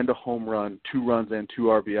and a home run, 2 runs and 2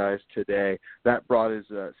 RBIs today. That brought his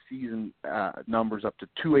season numbers up to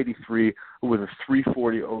 283 with a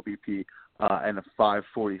 340 OBP and a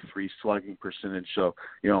 543 slugging percentage. So,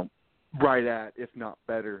 you know, right at, if not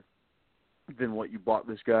better, than what you bought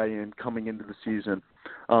this guy in coming into the season.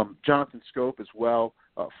 Jonathan Schoop as well,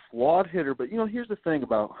 a flawed hitter, but, you know, here's the thing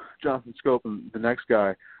about Jonathan Schoop and the next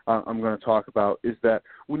guy I'm going to talk about is that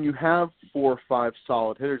when you have 4 or 5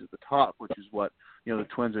 solid hitters at the top, which is what, you know, the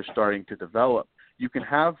Twins are starting to develop, you can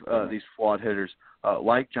have these flawed hitters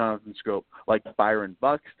like Jonathan Schoop, like Byron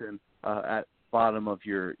Buxton at bottom of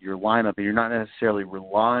your lineup, and you're not necessarily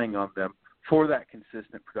relying on them for that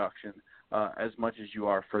consistent production as much as you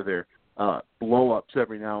are for their blow-ups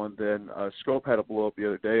every now and then. Schoop had a blow-up the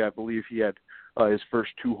other day. I believe he had his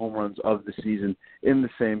first 2 home runs of the season in the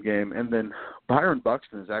same game. And then Byron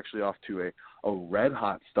Buxton is actually off to a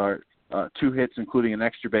red-hot start. 2 hits, including an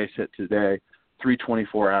extra base hit today,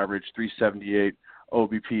 324 average, 378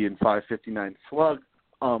 OBP, and 559 slug.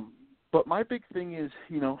 But my big thing is,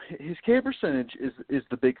 you know, his K percentage is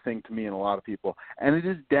the big thing to me and a lot of people. And it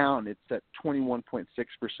is down. It's at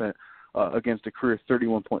 21.6%. Against a career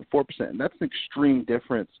 31.4%, and that's an extreme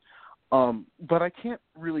difference. But I can't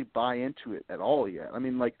really buy into it at all yet. I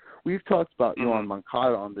mean, like, we've talked about Yoan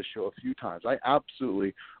Moncada on this show a few times. I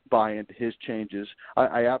absolutely buy into his changes.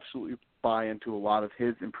 I absolutely buy into a lot of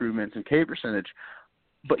his improvements in K percentage.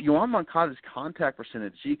 But Yoan Moncada's contact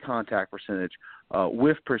percentage, Z contact percentage,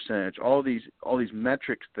 whiff percentage, all these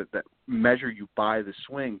metrics that measure you by the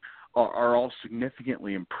swing are all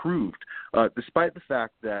significantly improved, despite the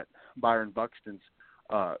fact that Byron Buxton's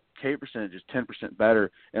K percentage is 10% better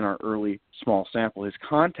in our early small sample. His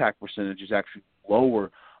contact percentage is actually lower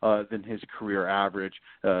than his career average.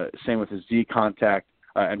 Same with his Z contact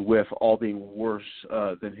and whiff, all being worse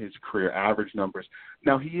than his career average numbers.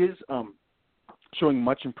 Now, he is showing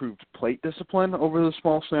much improved plate discipline over the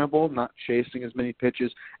small sample, not chasing as many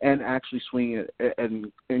pitches, and actually swinging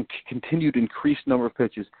and continued increased number of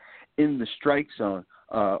pitches in the strike zone,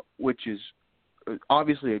 which is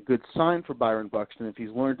obviously a good sign for Byron Buxton if he's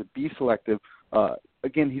learned to be selective.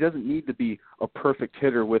 Again, he doesn't need to be a perfect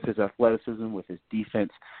hitter with his athleticism, with his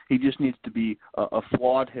defense. He just needs to be a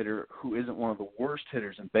flawed hitter who isn't one of the worst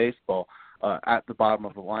hitters in baseball at the bottom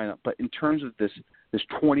of the lineup. But in terms of this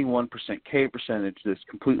 21% K percentage, this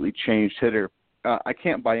completely changed hitter, I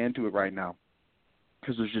can't buy into it right now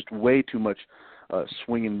because there's just way too much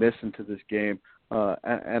swing and miss into this game.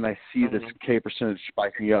 And I see this K percentage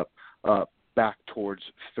spiking up back towards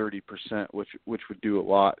 30%, which would do a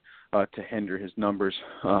lot to hinder his numbers.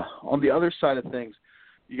 On the other side of things,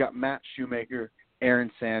 you got Matt Shoemaker,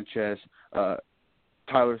 Aaron Sanchez,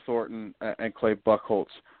 Tyler Thornton, and Clay Buchholz,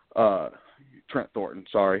 Trent Thornton,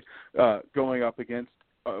 going up against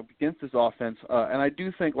this offense. And I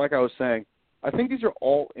do think, like I was saying, I think these are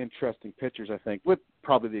all interesting pitchers, I think, with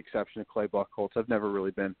probably the exception of Clay Buchholz. I've never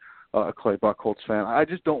really been a Clay Buchholz fan. I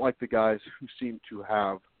just don't like the guys who seem to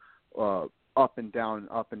have up and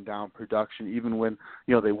down production, even when,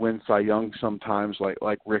 you know, they win Cy Young sometimes,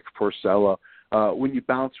 like Rick Porcello. When you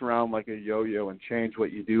bounce around like a yo-yo and change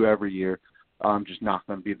what you do every year, I'm just not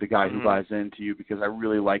going to be the guy who buys into you, because I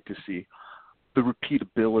really like to see the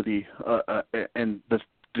repeatability and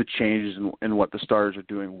the changes in what the starters are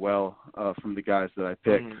doing well from the guys that I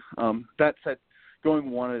pick. That said,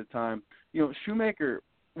 going one at a time, you know, Shoemaker,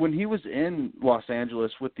 when he was in Los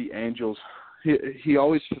Angeles with the Angels, he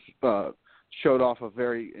always showed off a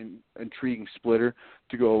very intriguing splitter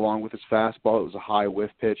to go along with his fastball. It was a high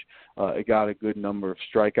whiff pitch. It got a good number of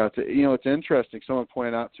strikeouts. It's interesting. Someone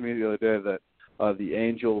pointed out to me the other day that the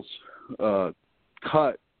Angels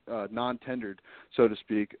cut, non-tendered, so to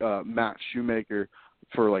speak, Matt Shoemaker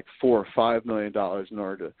for like $4 or $5 million in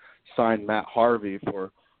order to sign Matt Harvey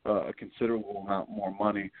for a considerable amount more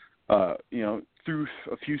money. Through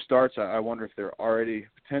a few starts, I wonder if they're already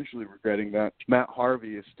potentially regretting that. Matt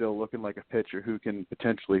Harvey is still looking like a pitcher who can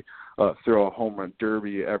potentially throw a home run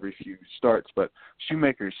derby every few starts, but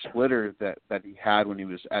Shoemaker's splitter that he had when he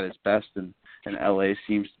was at his best in LA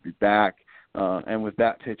seems to be back, and with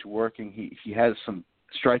that pitch working, he has some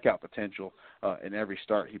strikeout potential in every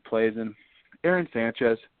start he plays in. Aaron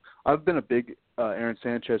Sanchez, I've been a big Aaron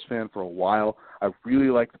Sanchez fan for a while. I really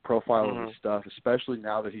like the profile of his stuff, especially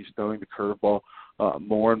now that he's throwing the curveball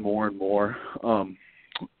more and more and more.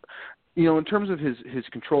 In terms of his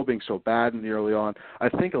control being so bad in the early on, I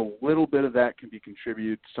think a little bit of that can be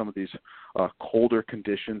contributed to some of these colder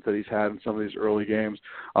conditions that he's had in some of these early games.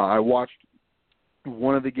 I watched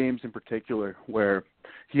one of the games in particular where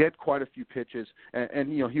he had quite a few pitches,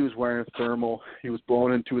 and he was wearing a thermal. He was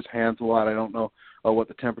blowing into his hands a lot. I don't know what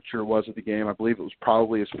the temperature was of the game. I believe it was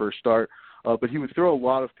probably his first start. But he would throw a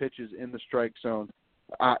lot of pitches in the strike zone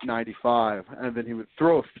at 95, and then he would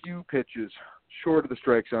throw a few pitches short of the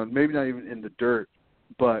strike zone, maybe not even in the dirt,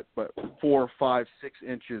 but 4, 5, 6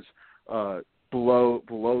 inches below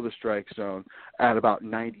the strike zone at about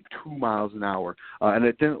 92 miles an hour. And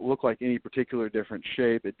it didn't look like any particular different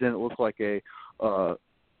shape. It didn't look like a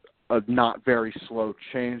not very slow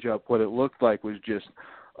changeup. What it looked like was just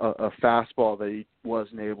a fastball that he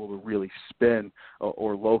wasn't able to really spin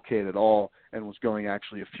or locate at all, and was going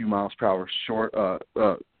actually a few miles per hour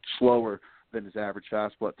slower than his average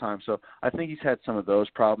fastball at times. So I think he's had some of those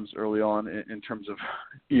problems early on in terms of,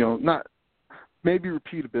 not maybe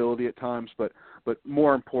repeatability at times, but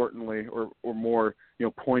more importantly or more,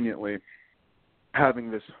 poignantly, having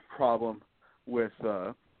this problem with,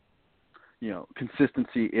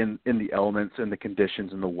 consistency in the elements and the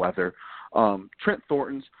conditions and the weather. Trent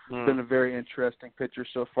Thornton's been a very interesting pitcher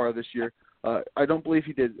so far this year. I don't believe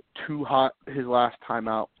he did too hot his last time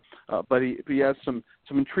out, but he has some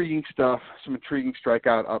intriguing stuff, some intriguing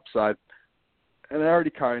strikeout upside. And I already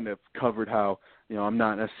kind of covered how, I'm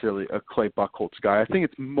not necessarily a Clay Buchholz guy. I think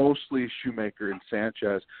it's mostly Shoemaker and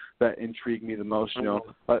Sanchez that intrigue me the most.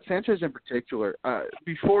 Sanchez in particular,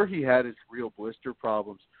 before he had his real blister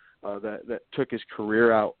problems, that took his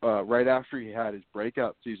career out right after he had his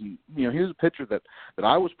breakout season. He was a pitcher that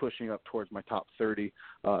I was pushing up towards my top 30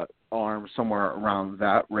 arm, somewhere around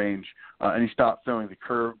that range, and he stopped throwing the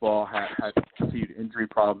curveball, had continued injury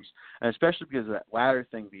problems, and especially because of that latter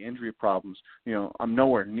thing, the injury problems. I'm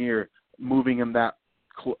nowhere near moving him that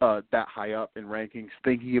high up in rankings,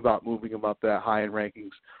 thinking about moving him up that high in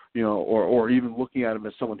rankings, or even looking at him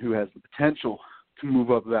as someone who has the potential to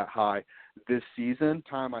move up that high this season.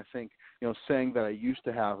 I think, saying that I used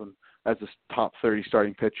to have him as a top 30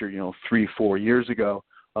 starting pitcher, 3-4 years ago,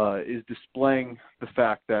 is displaying the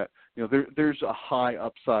fact that, there's a high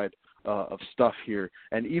upside of stuff here.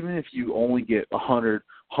 And even if you only get 100,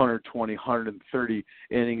 120, 130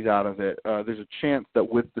 innings out of it, there's a chance that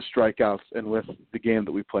with the strikeouts and with the game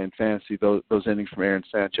that we play in fantasy, those innings from Aaron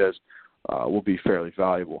Sanchez will be fairly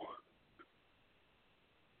valuable.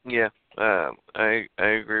 Yeah, I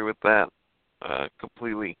agree with that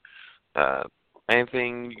completely.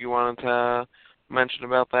 Anything you wanted to mention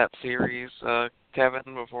about that series,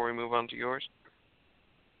 Kevin, before we move on to yours?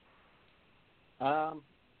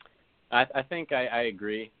 I think I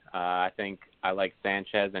agree. I think I like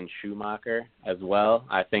Sanchez and Shoemaker as well.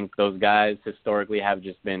 I think those guys historically have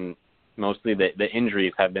just been mostly the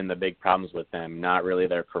injuries have been the big problems with them, not really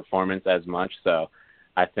their performance as much. So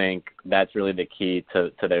I think that's really the key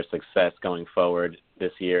to their success going forward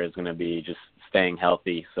this year is going to be just staying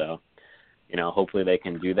healthy. So, hopefully they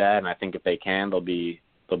can do that. And I think if they can, they'll be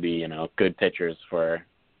good pitchers for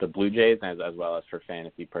the Blue Jays as well as for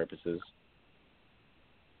fantasy purposes.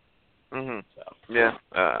 Yeah,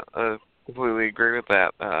 I completely agree with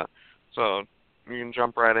that. So you can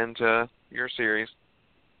jump right into your series.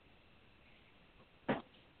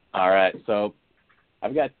 All right, so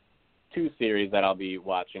I've got 2 series that I'll be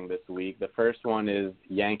watching this week. The first one is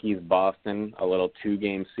Yankees-Boston, a little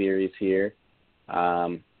 2-game series here.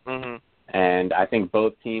 And I think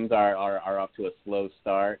both teams are off to a slow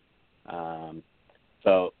start.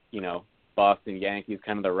 So, Boston Yankees,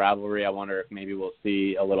 kind of the rivalry. I wonder if maybe we'll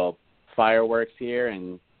see a little fireworks here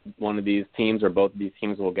and one of these teams or both of these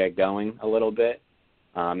teams will get going a little bit.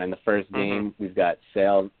 And the first game, we've got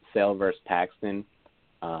Sale versus Paxton.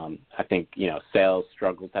 I think, Sale's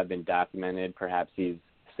struggles have been documented. Perhaps he's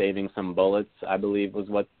saving some bullets, I believe was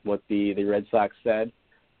what the Red Sox said.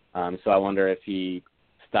 So I wonder if he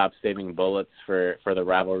stops saving bullets for the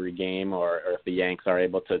rivalry game or if the Yanks are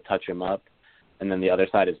able to touch him up. And then the other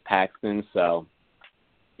side is Paxton. So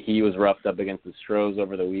he was roughed up against the Stros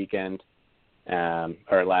over the weekend,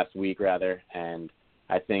 or last week rather. And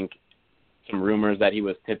I think some rumors that he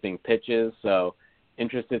was tipping pitches. So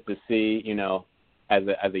interested to see, as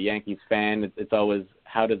a Yankees fan, it's always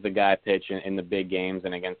how does the guy pitch in the big games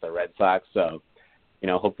and against the Red Sox. So,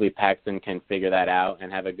 hopefully Paxton can figure that out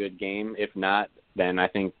and have a good game. If not, then I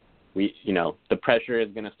think the pressure is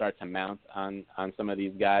going to start to mount on some of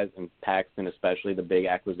these guys, and Paxton especially, the big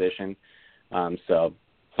acquisition. So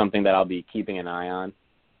something that I'll be keeping an eye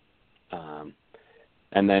on.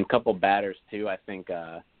 And then a couple batters too. I think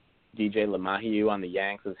DJ LeMahieu on the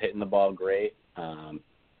Yanks is hitting the ball great,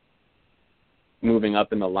 moving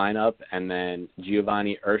up in the lineup. And then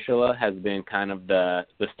Giovanni Urshela has been kind of the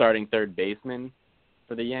starting third baseman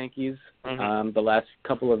for the Yankees the last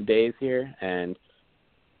couple of days here, and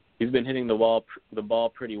he's been hitting the ball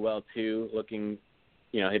pretty well too.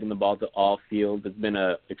 Hitting the ball to all fields. It's been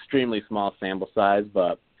a extremely small sample size,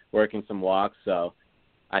 but working some walks. So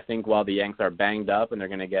I think while the Yanks are banged up and they're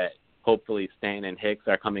going to get, hopefully Stanton and Hicks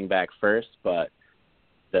are coming back first, but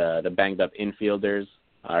the banged up infielders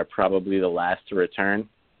are probably the last to return.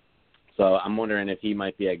 So I'm wondering if he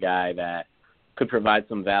might be a guy that could provide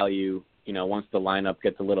some value. Once the lineup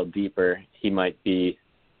gets a little deeper, he might be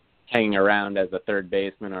hanging around as a third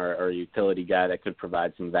baseman or a utility guy that could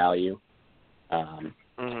provide some value. And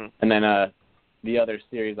then the other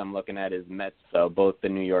series I'm looking at is Mets, so both the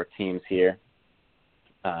New York teams here.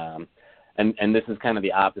 And this is kind of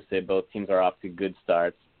the opposite. Both teams are off to good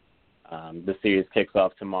starts. The series kicks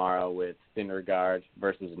off tomorrow with Syndergaard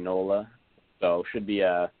versus Nola. So should be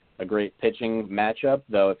a great pitching matchup,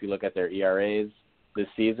 though if you look at their ERAs this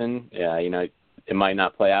season, it might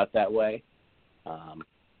not play out that way. And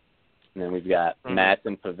then we've got Matz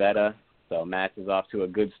and Pivetta. So Matz is off to a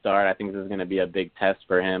good start. I think this is going to be a big test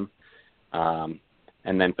for him. And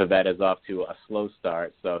then Pivetta is off to a slow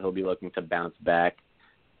start, so he'll be looking to bounce back.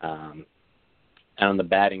 And on the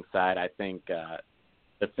batting side, I think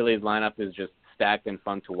the Phillies lineup is just stacked and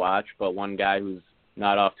fun to watch, but one guy who's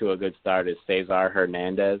not off to a good start is Cesar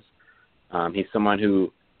Hernandez. He's someone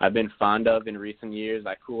who I've been fond of in recent years.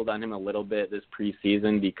 I cooled on him a little bit this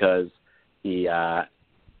preseason because he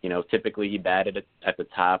typically he batted at the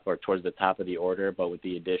top or towards the top of the order, but with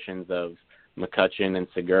the additions of McCutchen and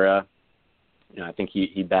Segura, I think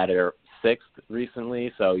he batted sixth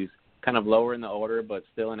recently, so he's kind of lower in the order, but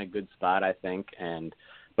still in a good spot, I think,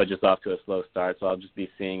 but just off to a slow start. So I'll just be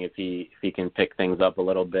seeing if he can pick things up a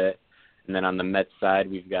little bit. And then on the Mets side,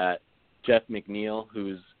 we've got Jeff McNeil,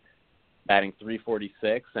 who's batting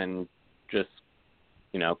 .346, and just,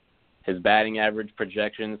 his batting average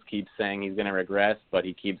projections keep saying he's going to regress, but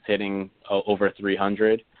he keeps hitting over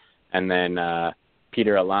 300. And then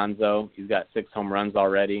Peter Alonso, he's got 6 home runs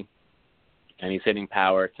already, and he's hitting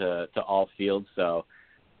power to all fields. So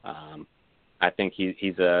I think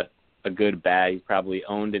he's a good bat. He's probably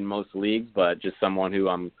owned in most leagues, but just someone who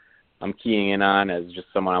I'm keying in on as just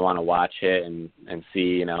someone I want to watch hit and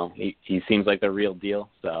see. He seems like the real deal.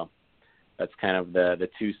 So that's kind of the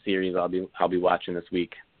two series I'll be watching this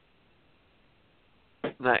week.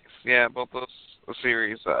 Nice. Yeah, both those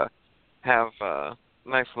series have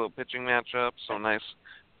nice little pitching matchups, so nice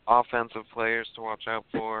offensive players to watch out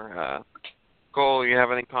for. Cole, you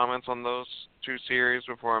have any comments on those two series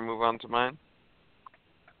before I move on to mine?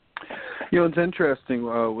 It's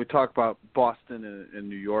interesting. We talk about Boston and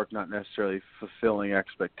New York not necessarily fulfilling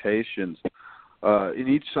expectations. In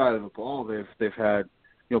each side of the ball, they've had,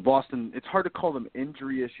 Boston. It's hard to call them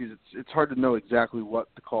injury issues. It's hard to know exactly what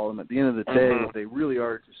to call them. At the end of the day, they really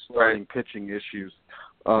are just starting pitching issues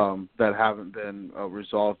that haven't been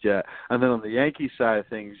resolved yet. And then on the Yankee side of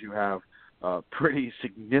things, you have pretty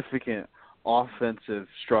significant offensive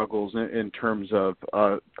struggles in terms of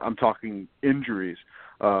I'm talking injuries.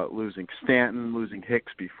 Losing Stanton, losing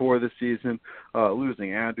Hicks before the season,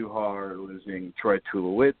 losing Andujar, losing Troy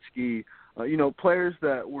Tulowitzki, players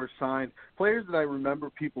that were signed, players that I remember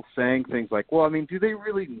people saying things like, well, I mean, do they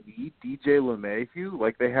really need DJ LeMahieu?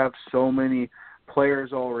 Like, they have so many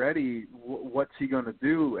players already. What's he going to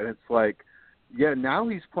do? And it's like, yeah, now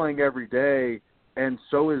he's playing every day, and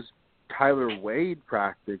so is Tyler Wade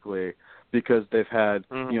practically, because they've had,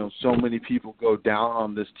 so many people go down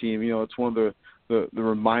on this team. It's one of the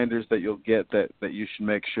reminders that you'll get that you should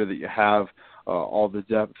make sure that you have all the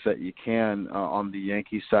depth that you can on the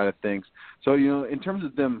Yankees side of things. So, in terms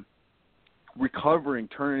of them recovering,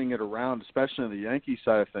 turning it around, especially on the Yankee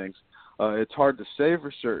side of things. It's hard to say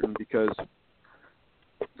for certain because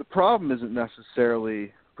the problem isn't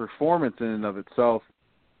necessarily performance in and of itself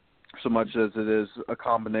so much as it is a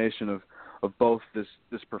combination of both this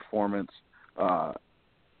performance and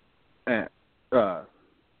then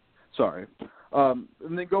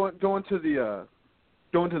going to the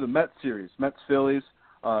Mets series, Mets Phillies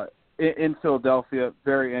in Philadelphia,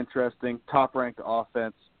 very interesting, top ranked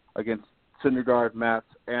offense against Syndergaard, Matz,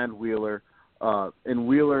 and Wheeler. In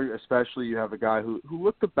Wheeler especially, you have a guy who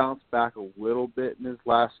looked to bounce back a little bit in his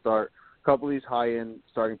last start. A couple of these high-end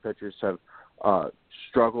starting pitchers have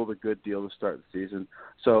struggled a good deal to start the season.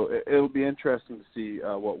 So it'll be interesting to see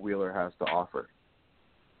what Wheeler has to offer.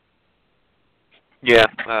 Yeah,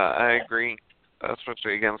 I agree,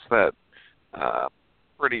 especially against that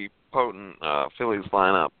pretty potent Phillies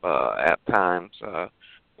lineup at times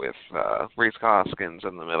with Rhys Hoskins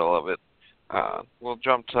in the middle of it. We'll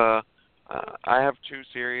jump to I have two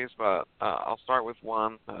series, but I'll start with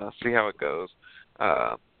one, see how it goes,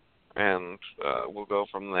 and we'll go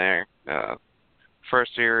from there.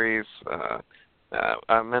 First series,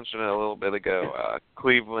 I mentioned it a little bit ago,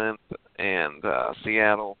 Cleveland and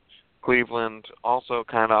Seattle. Cleveland also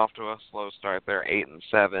kind of off to a slow start. They're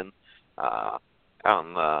 8-7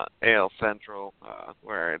 on the AL Central,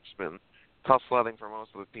 where it's been tough sledding for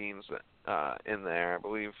most of the teams in there. I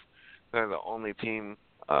believe they're the only team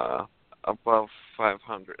above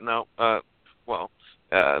 500. No, so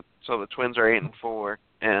the Twins are 8-4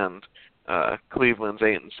 and Cleveland's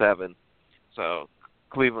 8-7. So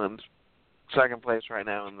Cleveland second place right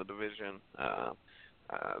now in the division.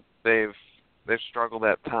 They've struggled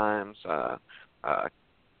at times. I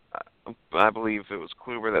believe it was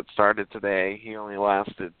Kluber that started today. He only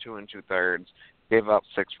lasted 2 2/3, gave up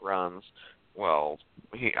 6 runs. Well,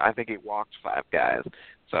 I think he walked 5 guys.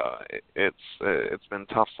 So it's been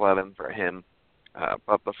tough sledding for him.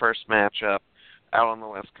 But the first matchup out on the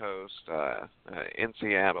West Coast in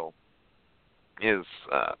Seattle is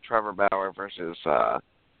Trevor Bauer versus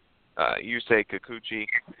Yusei Kikuchi.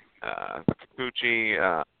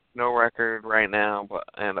 Kikuchi, no record right now,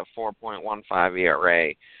 and a 4.15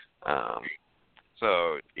 ERA.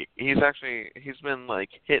 So he's been like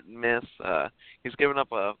hit and miss. He's given up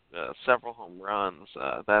several home runs.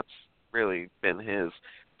 That's really been his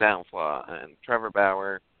downfall. And Trevor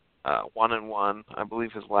Bauer, 1-1. I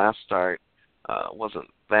believe his last start wasn't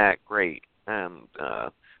that great, and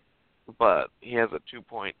but he has a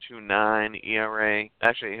 2.29 ERA.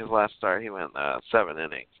 Actually, his last start he went 7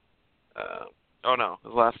 innings.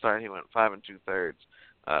 His last start he went 5 2/3,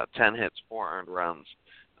 10 hits, 4 earned runs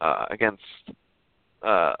against,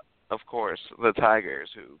 of course, the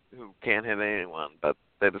Tigers, who can't hit anyone, but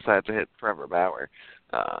they decided to hit Trevor Bauer.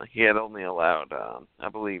 He had only allowed, I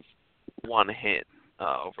believe, 1 hit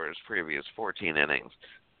over his previous 14 innings.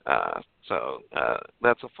 So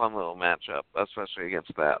that's a fun little matchup, especially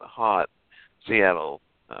against that hot Seattle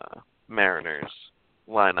Mariners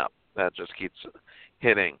lineup that just keeps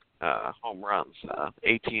hitting home runs.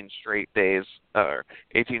 18 straight games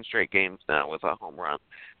now with a home run.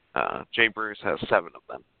 Jay Bruce has 7 of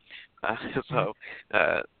them. So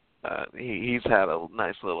he's had a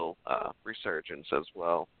nice little resurgence as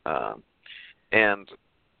well. And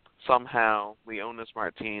somehow Leonis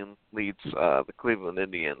Martin leads the Cleveland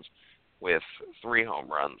Indians with 3 home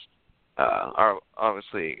runs.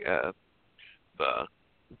 Obviously, the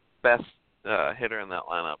best hitter in that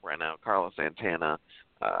lineup right now, Carlos Santana.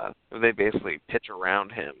 They basically pitch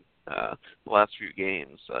around him the last few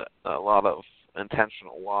games. A lot of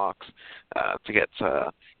intentional walks to get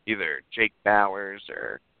to either Jake Bowers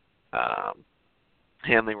or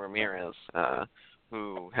Hanley Ramirez,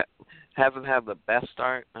 who hasn't had the best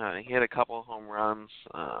start. He had a couple of home runs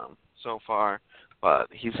so far, but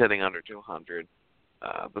he's hitting under 200.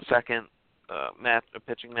 The second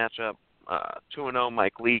pitching matchup, 2-0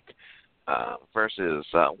 Mike Leake versus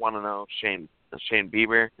 1-0 Shane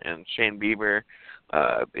Bieber. And Shane Bieber,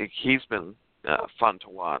 he's been fun to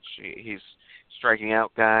watch. He's striking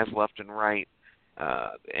out guys left and right,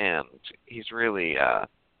 and he's really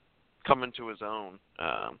coming to his own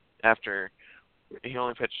after he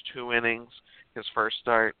only pitched 2 innings his first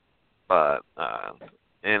start, but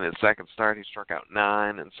in his second start he struck out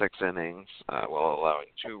 9 in 6 innings while allowing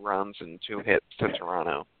 2 runs and 2 hits to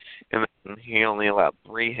Toronto. And then he only allowed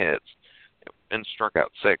 3 hits and struck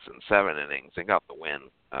out 6 in 7 innings and got the win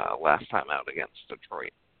last time out against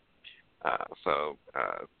Detroit.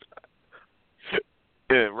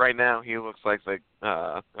 Right now he looks like the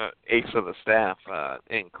ace of the staff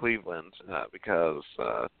in Cleveland because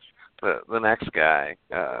the next guy,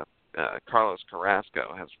 Carlos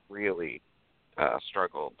Carrasco, has really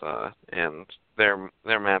struggled, and their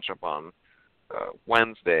matchup on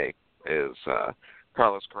Wednesday is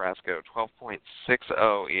Carlos Carrasco,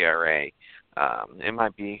 12.60 ERA. It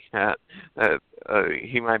might be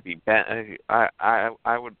he might be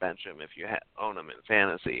I would bench him if you own him in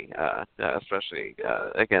fantasy, especially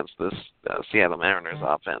against this Seattle Mariners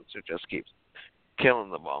offense who just keeps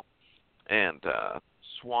killing the ball. And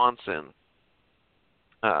Swanson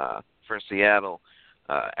for Seattle,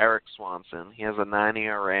 Eric Swanson, he has a 9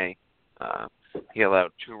 ERA. He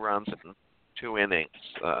allowed 2 runs in 2 innings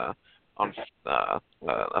on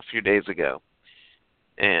a few days ago,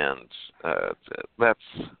 and that's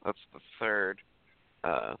the third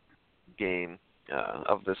game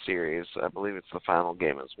of the series. I believe it's the final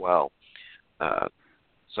game as well.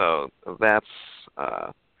 So that's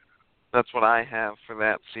what I have for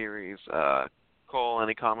that series. Cole,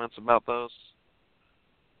 any comments about those?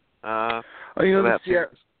 The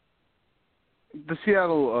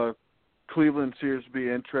Seattle Cleveland series would be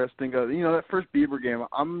interesting. That first Bieber game,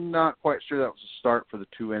 I'm not quite sure that was a start for the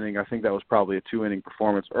 2-inning. I think that was probably a 2-inning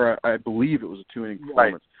performance, or I believe it was a 2-inning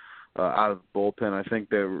performance out of the bullpen. I think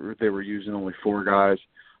they were using only 4 guys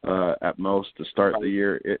at most to start the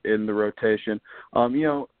year in the rotation.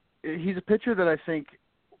 He's a pitcher that I think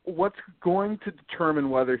what's going to determine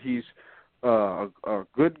whether he's a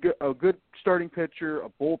good starting pitcher, a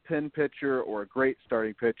bullpen pitcher, or a great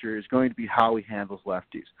starting pitcher is going to be how he handles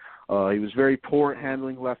lefties. He was very poor at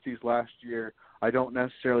handling lefties last year. I don't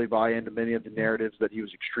necessarily buy into many of the narratives that he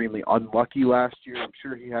was extremely unlucky last year. I'm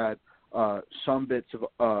sure he had some bits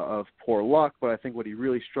of poor luck, but I think what he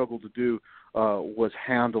really struggled to do was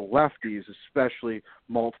handle lefties, especially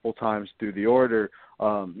multiple times through the order.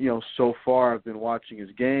 So far I've been watching his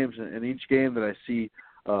games, and each game that I see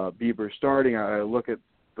Bieber starting, I look at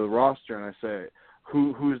the roster and I say,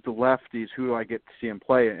 who's the lefties? Who do I get to see him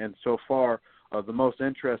play? And so far, the most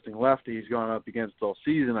interesting lefty he's gone up against all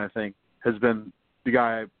season, I think, has been the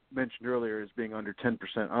guy I mentioned earlier as being under 10%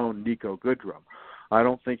 owned, Niko Goodrum. I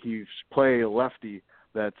don't think he's played a lefty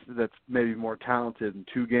that's maybe more talented in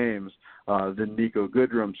 2 games than Niko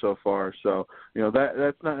Goodrum so far. So,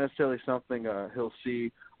 that's not necessarily something he'll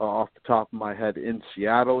see off the top of my head in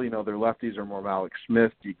Seattle. Their lefties are more of Alex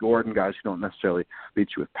Smith, D. Gordon, guys who don't necessarily beat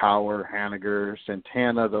you with power, Haniger,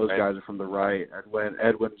 Santana, those guys are from the right,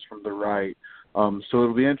 Edwin's from the right. So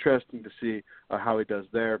it'll be interesting to see how he does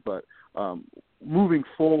there. But moving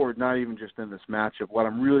forward, not even just in this matchup, what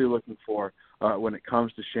I'm really looking for when it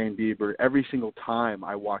comes to Shane Bieber, every single time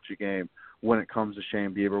I watch a game when it comes to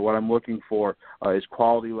Shane Bieber, what I'm looking for is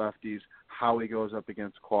quality lefties, how he goes up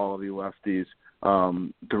against quality lefties,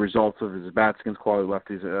 the results of his bats against quality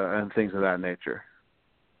lefties, and things of that nature.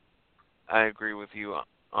 I agree with you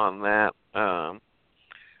on that.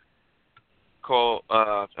 Cole,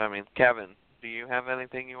 Kevin, do you have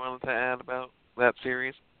anything you wanted to add about that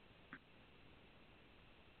series?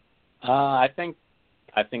 I think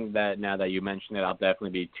that now that you mentioned it, I'll definitely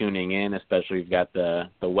be tuning in, especially we've got the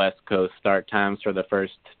West Coast start times for the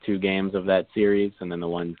first 2 games of that series and then the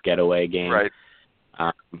one getaway game. Right.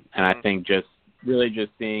 And I think just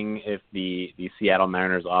seeing if the Seattle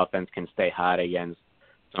Mariners offense can stay hot against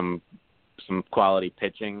some quality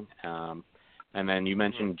pitching. And then you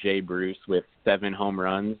mentioned Jay Bruce with 7 home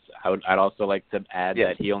runs. I'd also like to add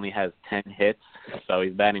that he only has 10 hits, so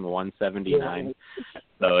he's batting 179.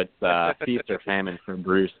 So it's feast or famine for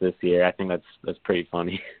Bruce this year. I think that's pretty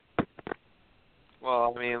funny.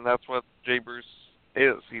 Well, that's what Jay Bruce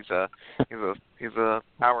is. He's a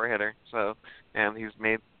power hitter. So, and he's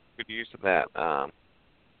made good use of that.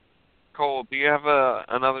 Cole, do you have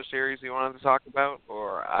another series you wanted to talk about,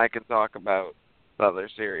 or I can talk about the other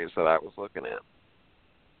series that I was looking at?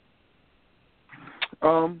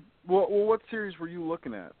 Well, what series were you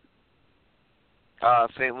looking at?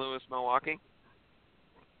 St. Louis, Milwaukee.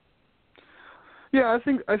 Yeah, I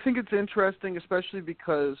think it's interesting, especially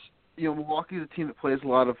because Milwaukee's a team that plays a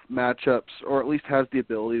lot of matchups, or at least has the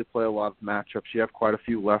ability to play a lot of matchups. You have quite a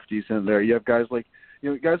few lefties in there. You have guys like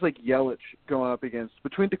Yelich going up against,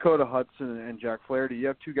 between Dakota Hudson and Jack Flaherty. You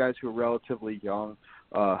have 2 guys who are relatively young.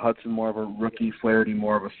 Hudson more of a rookie, Flaherty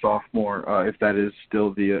more of a sophomore, if that is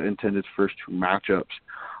still the intended first 2 matchups.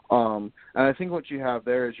 And I think what you have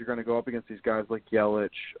there is you're going to go up against these guys like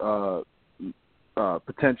Yelich,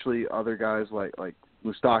 potentially other guys like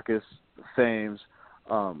Moustakas, Thames,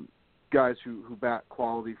 guys who bat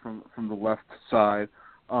quality from the left side.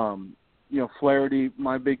 Flaherty,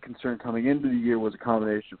 my big concern coming into the year was a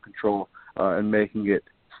combination of control and making it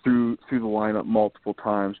through the lineup multiple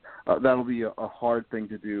times. That'll be a hard thing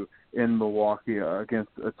to do in Milwaukee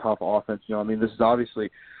against a tough offense. This is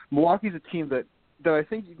obviously Milwaukee's a team that that I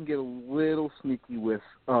think you can get a little sneaky with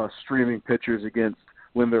streaming pitchers against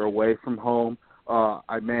when they're away from home.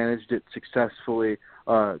 I managed it successfully,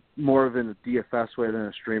 more of in a DFS way than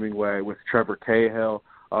a streaming way, with Trevor Cahill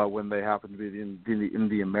when they happen to be in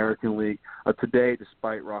the American League. Today,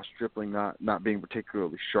 despite Ross Stripling not being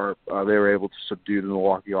particularly sharp, they were able to subdue the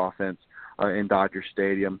Milwaukee offense in Dodger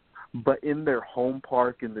Stadium. But in their home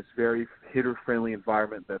park, in this very hitter-friendly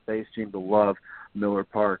environment that they seem to love, Miller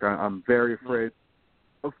Park, I'm very afraid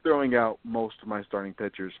of throwing out most of my starting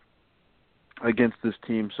pitchers against this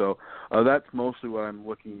team. So that's mostly what I'm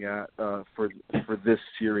looking at for this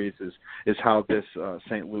series is how this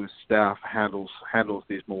St. Louis staff handles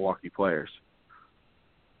these Milwaukee players.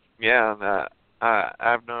 Yeah,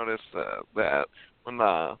 I've noticed that when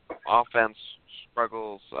the offense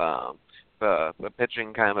struggles, the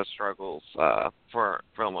pitching kind of struggles for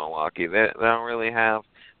Milwaukee. They don't really have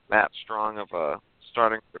that strong of a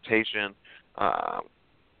starting rotation.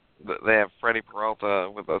 They have Freddie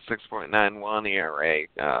Peralta with a 6.91 ERA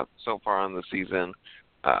so far in the season.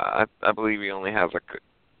 I believe he only has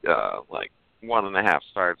like 1.5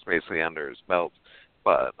 starts basically under his belt,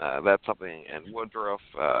 but that's something. And Woodruff,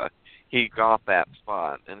 he got that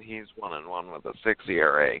spot, and he's 1-1 with a 6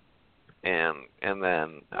 ERA, and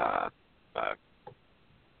then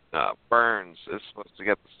Burns is supposed to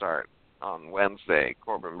get the start on Wednesday,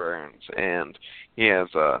 Corbin Burns, and he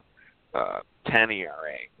has a 10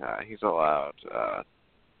 ERA. He's allowed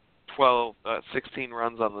 16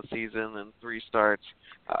 runs on the season and 3 starts.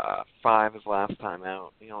 5 his last time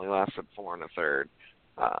out. He only lasted 4 1/3.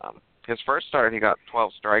 His first start, he got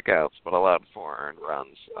 12 strikeouts, but allowed 4 earned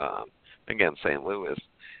runs against St. Louis.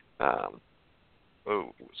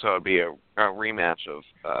 So it'd be a rematch of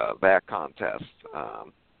that contest.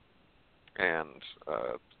 And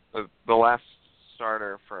the last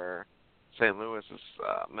starter for St. Louis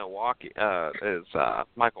is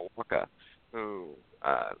Michael Wacha, who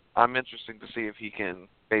I'm interested to see if he can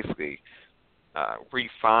basically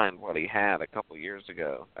refine what he had a couple years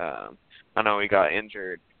ago. I know he got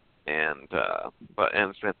injured, and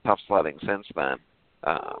it's been tough sledding since then.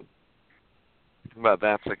 But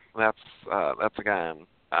that's a guy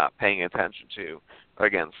I'm paying attention to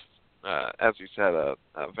against, as you said, a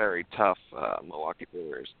very tough Milwaukee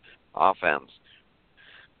Brewers offense.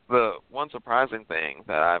 The one surprising thing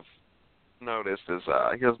that I've noticed is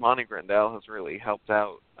Yasmani Grandal has really helped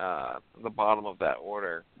out the bottom of that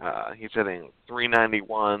order. He's hitting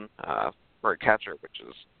 .391 for a catcher, which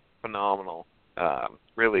is phenomenal.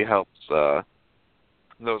 Really helps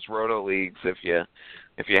those roto leagues if you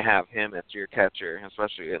have him as your catcher,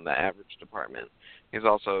 especially in the average department. He's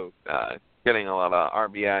also getting a lot of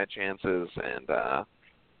RBI chances and a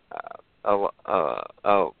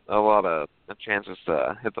lot of chances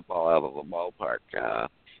to hit the ball out of the ballpark.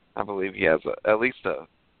 I believe he has at least a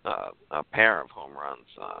pair of home runs.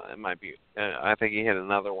 It might be. I think he hit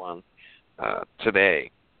another one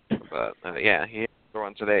today, but yeah, he hit another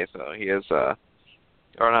one today. So he is, or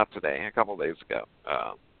not today, a couple days ago.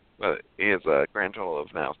 But he has a grand total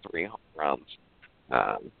of now 3 home runs.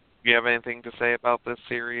 Do you have anything to say about this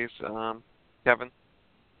series, Kevin?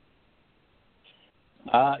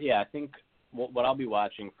 Yeah, I think what I'll be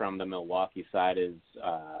watching from the Milwaukee side is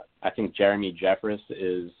I think Jeremy Jeffress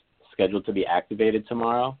is scheduled to be activated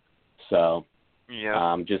tomorrow. So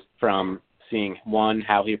yeah. Just from seeing, one,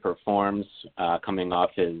 how he performs coming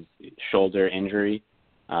off his shoulder injury,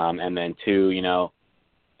 and then 2,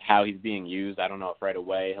 how he's being used. I don't know if right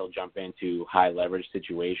away he'll jump into high leverage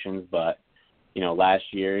situations, but, last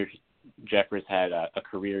year Jeffress had a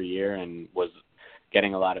career year and was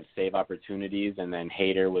getting a lot of save opportunities, and then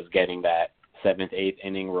Hader was getting that 7th, 8th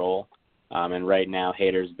inning role. And right now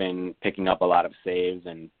Hader's been picking up a lot of saves,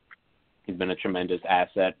 and he's been a tremendous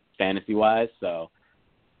asset fantasy-wise. So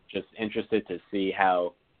just interested to see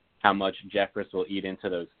how much Jeffress will eat into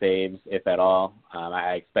those saves, if at all.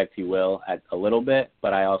 I expect he will at a little bit,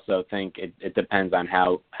 but I also think it depends on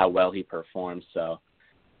how well he performs. So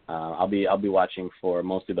I'll be watching for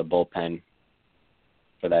mostly the bullpen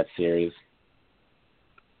for that series.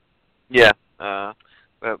 Yeah,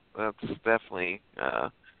 that's definitely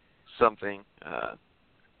something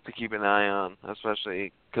to keep an eye on,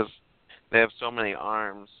 especially because they have so many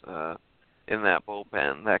arms in that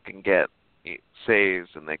bullpen that can get saves,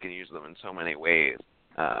 and they can use them in so many ways.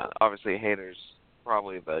 Obviously, Hader's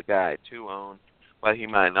probably the guy to own, but he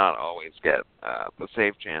might not always get the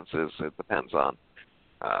save chances. It depends on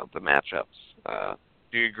the matchups.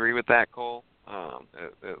 Do you agree with that, Cole?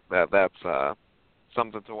 That's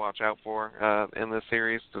something to watch out for in this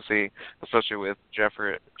series to see, especially with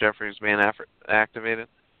Jeffrey's being activated?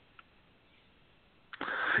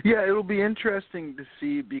 Yeah, it'll be interesting to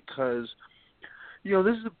see because,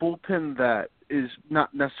 this is a bullpen that is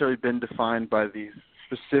not necessarily been defined by these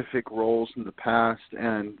specific roles in the past,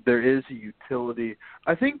 and there is a utility.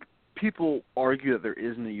 I think people argue that there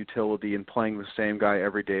isn't a utility in playing the same guy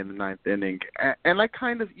every day in the ninth inning, and I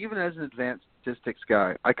kind of, even as an advanced statistics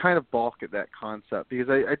guy, I kind of balk at that concept because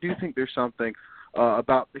I do think there's something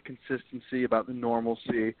about the consistency, about the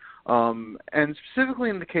normalcy, and specifically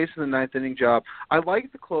in the case of the ninth inning job, I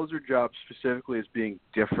like the closer job specifically as being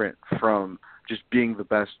different from just being the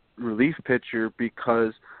best relief pitcher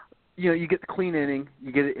because, you get the clean inning,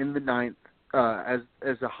 you get it in the ninth as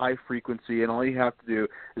a high frequency, and all you have to do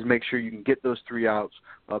is make sure you can get those 3 outs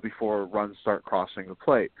before runs start crossing the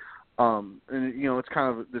plate. And it's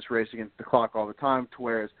kind of this race against the clock all the time. To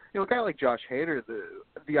whereas a guy like Josh Hader,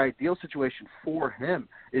 the ideal situation for him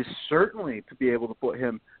is certainly to be able to put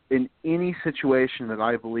him in any situation that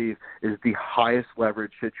I believe is the highest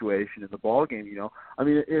leverage situation in the ball game. I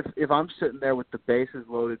mean, if I'm sitting there with the bases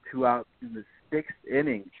loaded, 2 outs in the 6th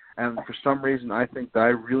inning, and for some reason I think that I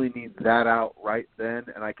really need that out right then,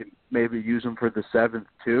 and I can maybe use him for the 7th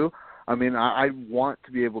too. I mean, I want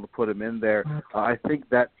to be able to put him in there. I think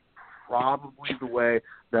that's probably the way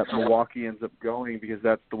that Milwaukee ends up going because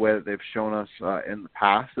that's the way that they've shown us in the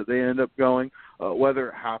past that they end up going. Whether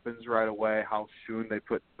it happens right away, how soon they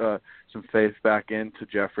put some faith back into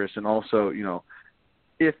Jeffress, and also,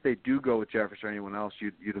 if they do go with Jeffress or anyone else,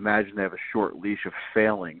 you'd imagine they have a short leash of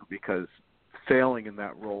failing because failing in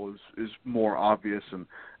that role is more obvious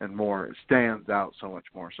and more stands out so much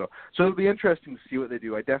more. So it'll be interesting to see what they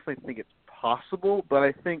do. I definitely think it's possible, but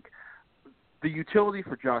I think the utility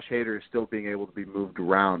for Josh Hader is still being able to be moved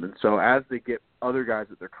around. And so as they get other guys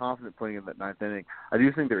that they're confident putting in that 9th inning, I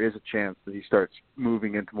do think there is a chance that he starts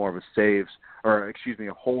moving into more of a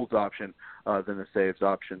holds option than a saves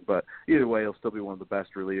option. But either way, he'll still be one of the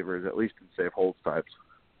best relievers, at least in save holds types.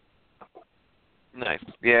 Nice.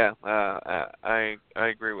 Yeah, I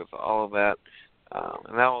agree with all of that.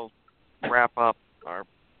 And that will wrap up our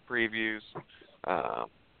previews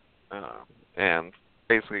and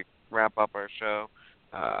basically wrap up our show.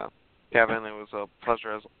 Kevin, it was a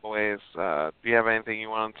pleasure as always. Do you have anything you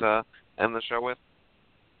wanted to end the show with?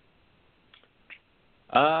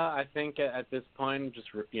 I think at this point, just,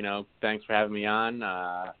 thanks for having me on.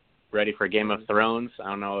 Ready for Game of Thrones. I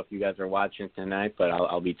don't know if you guys are watching tonight, but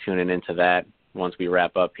I'll be tuning into that once we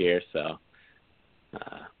wrap up here. So,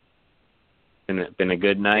 been a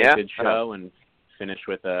good night, good show, and finished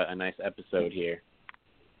with a nice episode here.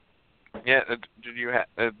 Yeah,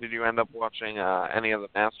 did you end up watching any of the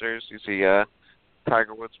Masters? You see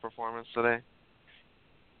Tiger Woods' performance today?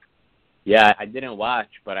 Yeah, I didn't watch,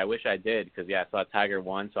 but I wish I did because, I saw Tiger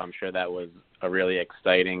won, so I'm sure that was a really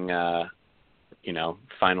exciting,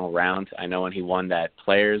 final round. I know when he won that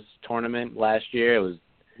Players tournament last year, it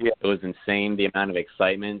was insane, the amount of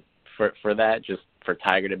excitement for that, just for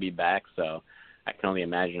Tiger to be back, so I can only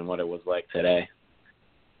imagine what it was like today.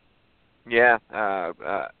 Yeah, I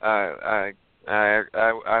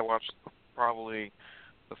watched probably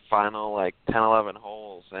the final 10, 11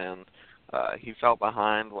 holes, and he fell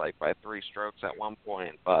behind by 3 strokes at one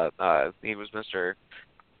point, but he was Mr.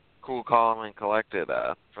 Cool, calm, and collected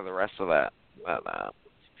for the rest of that. But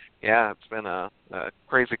it's been a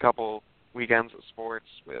crazy couple weekends of sports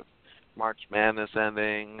with March Madness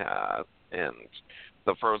ending and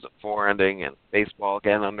the Frozen Four ending and baseball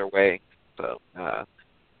getting underway. So,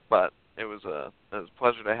 but it was a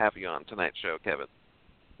pleasure to have you on tonight's show, Kevin.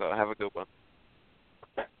 So have a good one.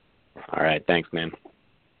 All right, thanks, man.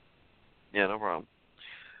 Yeah, no problem.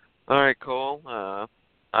 All right, Cole.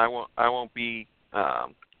 I won't be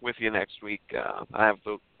with you next week. I have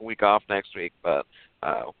the week off next week. But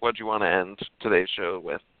what do you want to end today's show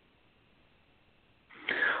with?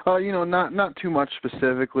 Not too much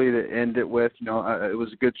specifically to end it with. It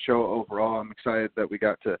was a good show overall. I'm excited that we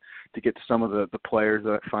got to get to some of the players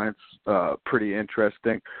that I find pretty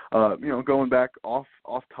interesting. Going back off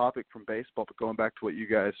topic from baseball, but going back to what you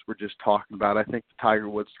guys were just talking about, I think the Tiger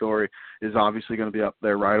Woods story is obviously going to be up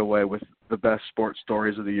there right away with the best sports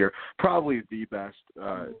stories of the year. Probably the best,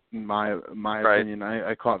 in my opinion.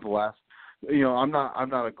 I caught the last. I'm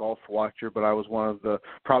not a golf watcher, but I was one of the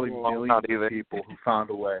probably millions of people who found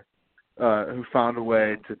a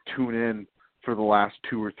way to tune in for the last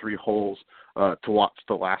 2 or 3 holes to watch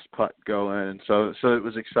the last putt go in. And so it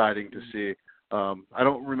was exciting to see. I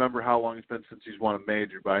don't remember how long it's been since he's won a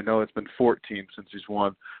major, but I know it's been 14 years since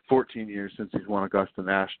he's won Augusta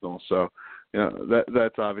National. So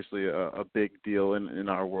that's obviously a big deal in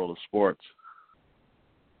our world of sports.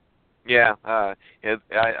 Yeah, I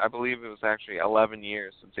believe it was actually 11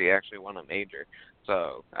 years since he actually won a major.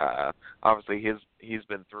 So obviously he's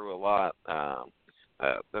been through a lot.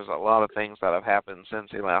 There's a lot of things that have happened since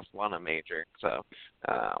he last won a major. So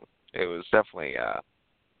it was definitely a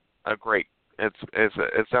great. It's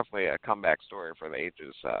definitely a comeback story for the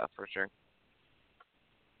ages for sure.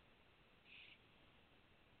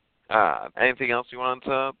 Anything else you wanted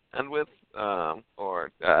to end with, or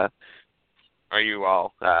are you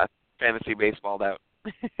all fantasy baseballed out?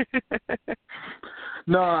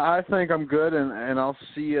 No, I think I'm good, and I'll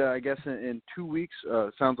see you, I guess, in 2 weeks.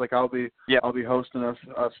 Sounds like I'll be hosting us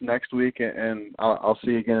next week, and I'll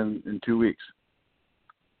see you again in 2 weeks.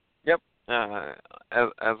 Yep.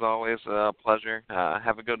 As always, a pleasure.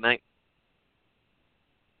 Have a good night.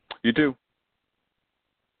 You too.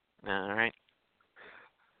 All right.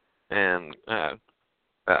 And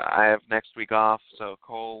I have next week off, so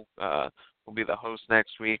Cole will be the host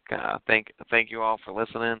next week. Thank you all for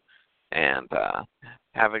listening, and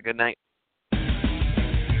have a good night.